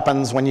know what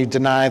happens when you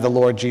deny the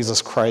Lord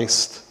Jesus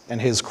Christ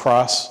and his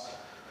cross.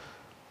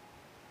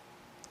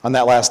 On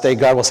that last day,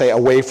 God will say,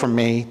 "Away from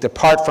me,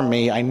 depart from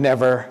me, I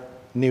never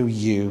knew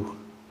you."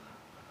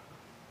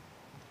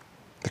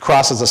 The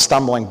cross is a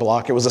stumbling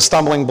block. It was a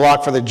stumbling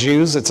block for the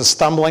Jews. It's a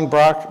stumbling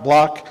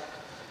block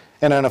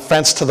and an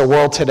offense to the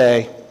world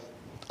today.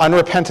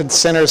 Unrepentant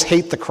sinners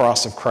hate the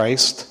cross of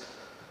Christ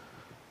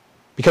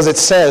because it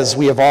says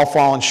we have all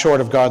fallen short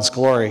of God's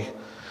glory.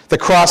 The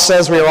cross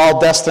says we are all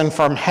destined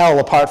from hell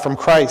apart from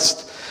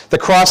Christ. The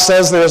cross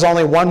says there is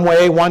only one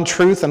way, one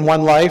truth, and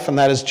one life, and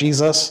that is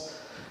Jesus.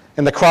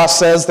 And the cross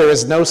says there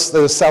is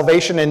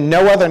salvation in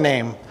no other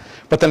name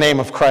but the name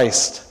of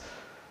Christ.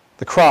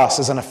 The cross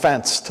is an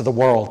offense to the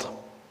world.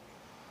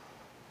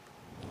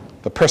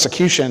 But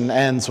persecution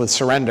ends with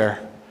surrender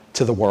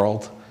to the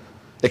world,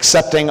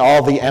 accepting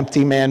all the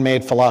empty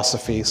man-made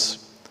philosophies.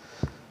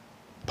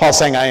 Paul's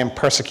saying, "I am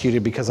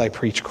persecuted because I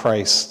preach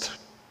Christ."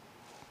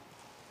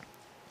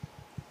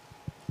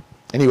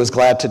 And he was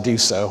glad to do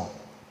so.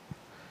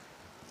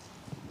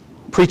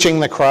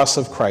 Preaching the cross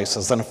of Christ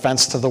is an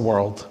offense to the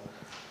world.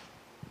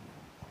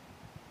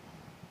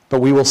 But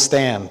we will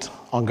stand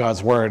on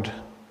God's word.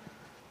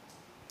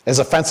 As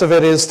offensive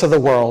it is to the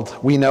world,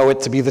 we know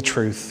it to be the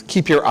truth.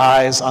 Keep your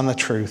eyes on the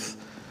truth.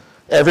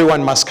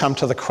 Everyone must come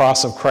to the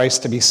cross of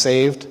Christ to be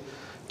saved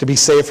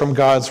from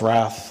God's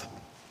wrath.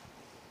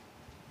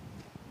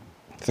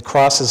 The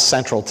cross is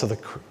central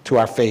to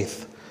our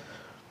faith.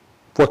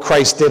 What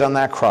Christ did on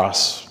that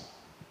cross.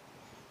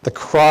 The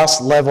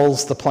cross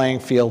levels the playing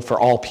field for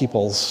all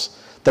peoples.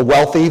 The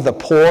wealthy, the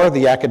poor,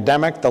 the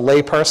academic, the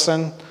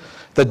layperson,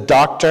 the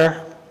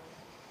doctor.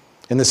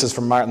 And this is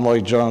from Martin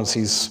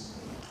Lloyd-Jones.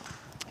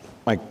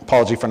 My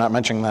apology for not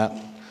mentioning that.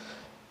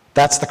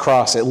 That's the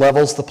cross. It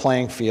levels the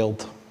playing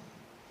field.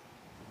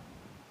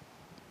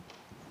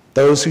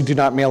 Those who do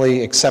not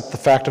merely accept the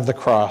fact of the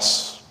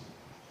cross.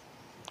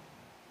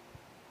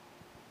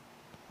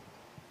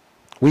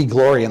 We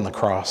glory in the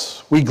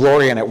cross. We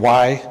glory in it.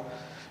 Why?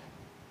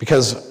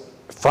 Because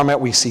from it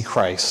we see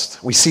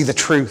Christ. We see the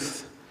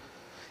truth.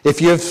 If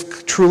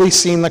you've truly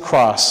seen the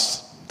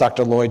cross,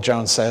 Dr.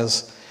 Lloyd-Jones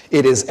says,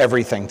 it is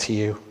everything to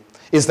you.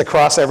 Is the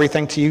cross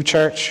everything to you,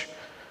 church?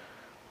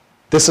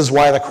 This is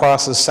why the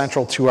cross is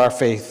central to our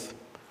faith.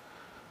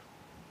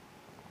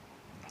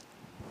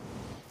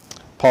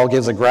 Paul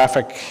gives a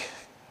graphic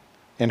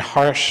and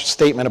harsh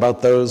statement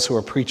about those who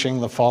are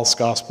preaching the false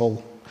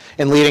gospel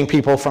and leading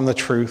people from the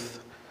truth,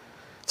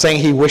 saying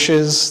he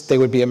wishes they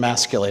would be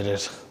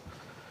emasculated.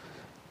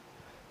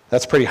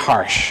 That's pretty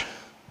harsh.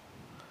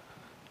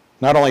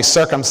 Not only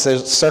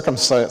circumcise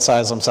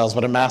themselves,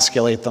 but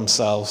emasculate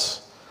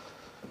themselves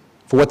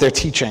for what they're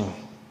teaching.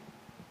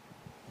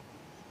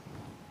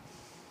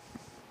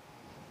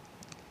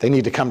 They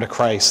need to come to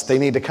Christ. They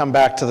need to come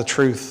back to the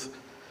truth,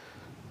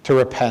 to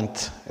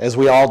repent, as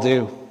we all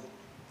do.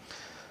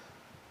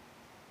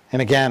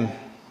 And again,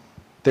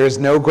 there is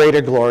no greater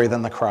glory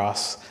than the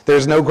cross. There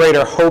is no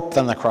greater hope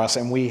than the cross,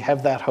 and we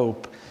have that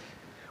hope.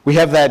 We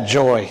have that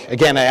joy.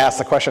 Again, I ask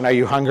the question, are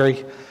you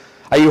hungry?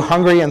 Are you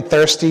hungry and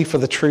thirsty for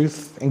the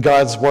truth in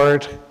God's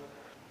word?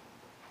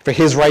 For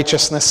his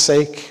righteousness'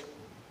 sake?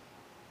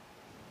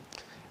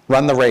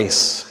 Run the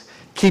race.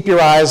 Keep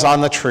your eyes on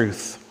the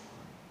truth.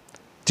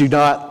 Do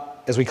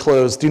not, as we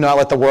close, do not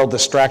let the world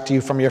distract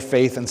you from your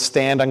faith and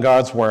stand on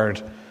God's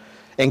word.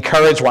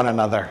 Encourage one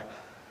another.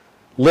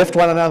 Lift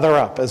one another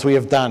up as we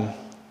have done.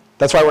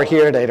 That's why we're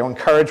here today, to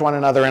encourage one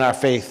another in our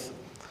faith.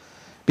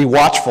 Be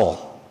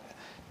watchful.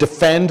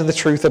 Defend the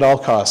truth at all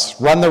costs.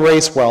 Run the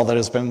race well that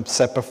has been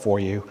set before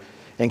you.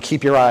 And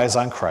keep your eyes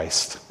on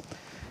Christ.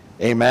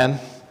 Amen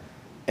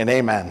and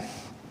amen.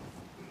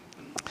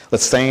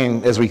 Let's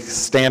stand as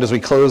we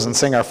close and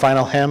sing our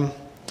final hymn.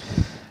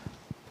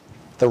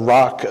 The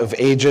Rock of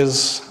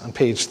Ages, on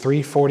page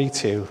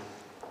 342.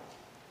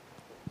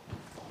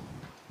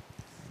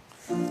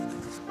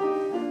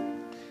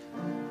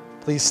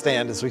 Please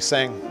stand as we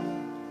sing.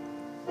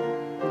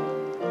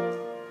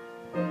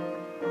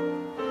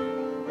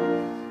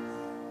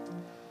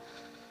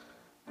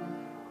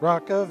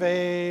 Rock of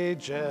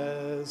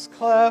Ages,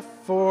 cleft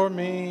for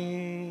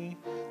me,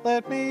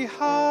 let me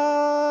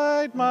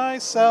hide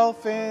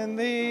myself in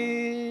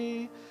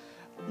thee.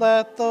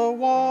 Let the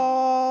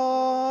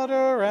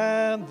water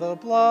and the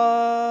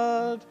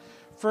blood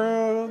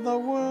from the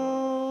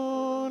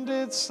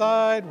wounded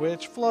side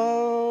which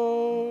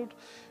flowed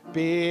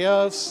be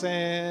of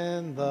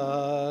sin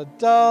the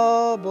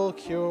double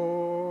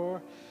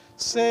cure.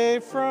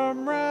 Save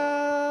from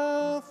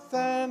wrath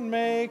and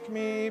make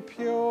me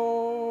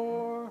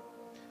pure.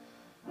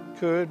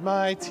 Could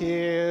my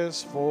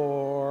tears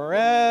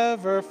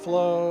forever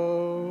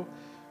flow,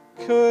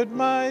 could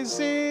my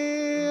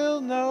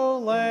zeal no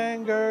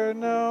languor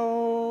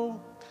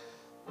know,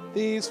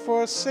 these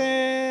for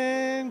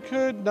sin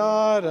could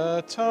not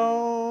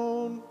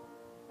atone.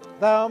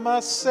 Thou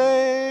must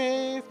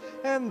save,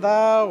 and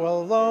thou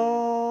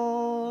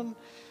alone.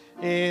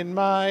 In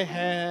my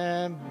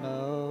hand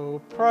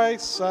no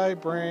price I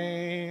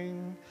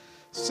bring,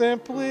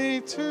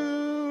 simply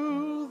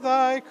to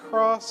thy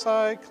cross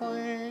I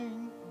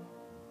cling.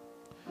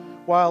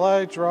 while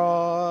I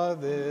draw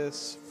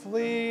this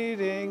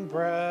fleeting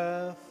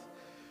breath.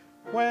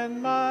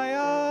 When my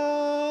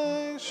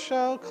eyes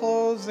shall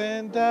close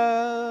in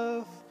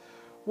death,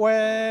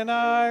 when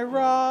I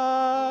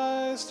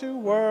rise to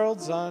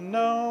worlds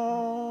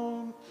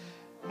unknown,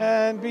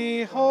 and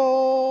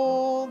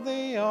behold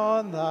thee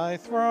on thy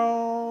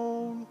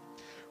throne,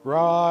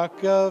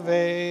 Rock of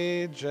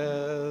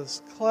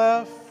ages,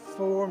 cleft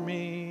for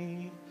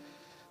me,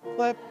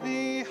 let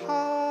me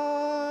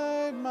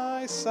hide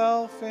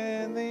myself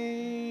in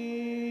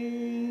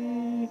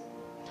thee.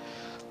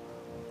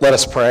 Let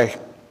us pray.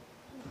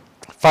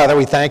 Father,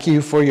 we thank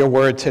you for your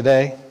word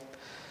today.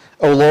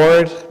 O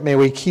Lord, may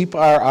we keep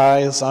our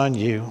eyes on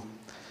you,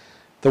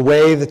 the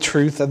way, the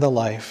truth, and the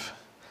life.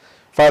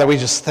 Father, we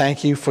just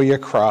thank you for your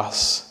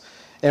cross,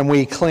 and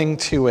we cling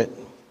to it.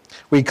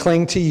 We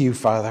cling to you,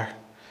 Father,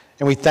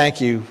 and we thank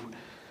you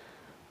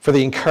for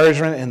the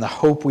encouragement and the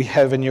hope we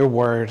have in your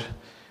word,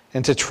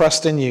 and to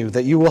trust in you,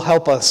 that you will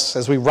help us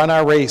as we run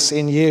our race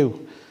in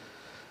you,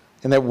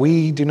 and that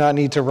we do not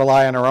need to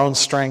rely on our own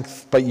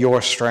strength, but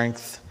your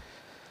strength.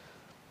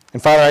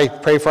 And Father, I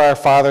pray for our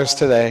fathers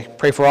today.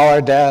 Pray for all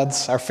our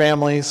dads, our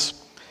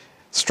families.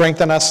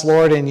 Strengthen us,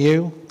 Lord, in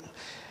you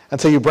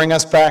until you bring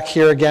us back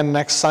here again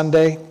next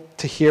Sunday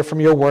to hear from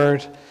your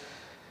word,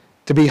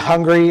 to be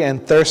hungry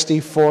and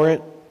thirsty for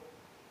it,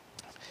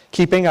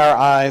 keeping our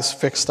eyes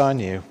fixed on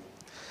you.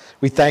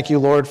 We thank you,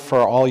 Lord, for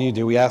all you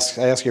do. I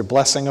ask your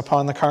blessing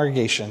upon the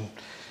congregation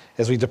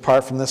as we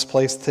depart from this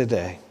place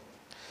today.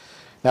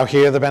 Now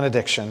hear the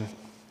benediction.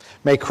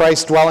 May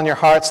Christ dwell in your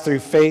hearts through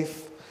faith,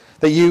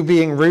 that you,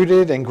 being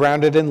rooted and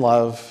grounded in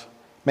love,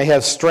 may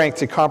have strength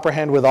to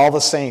comprehend with all the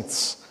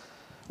saints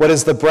what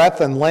is the breadth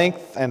and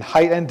length and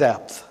height and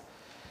depth,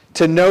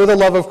 to know the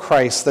love of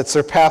Christ that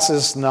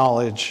surpasses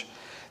knowledge,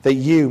 that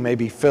you may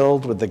be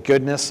filled with the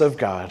goodness of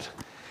God.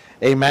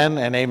 Amen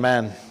and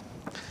amen.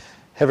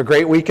 Have a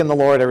great week in the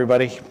Lord,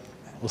 everybody.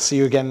 We'll see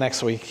you again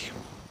next week.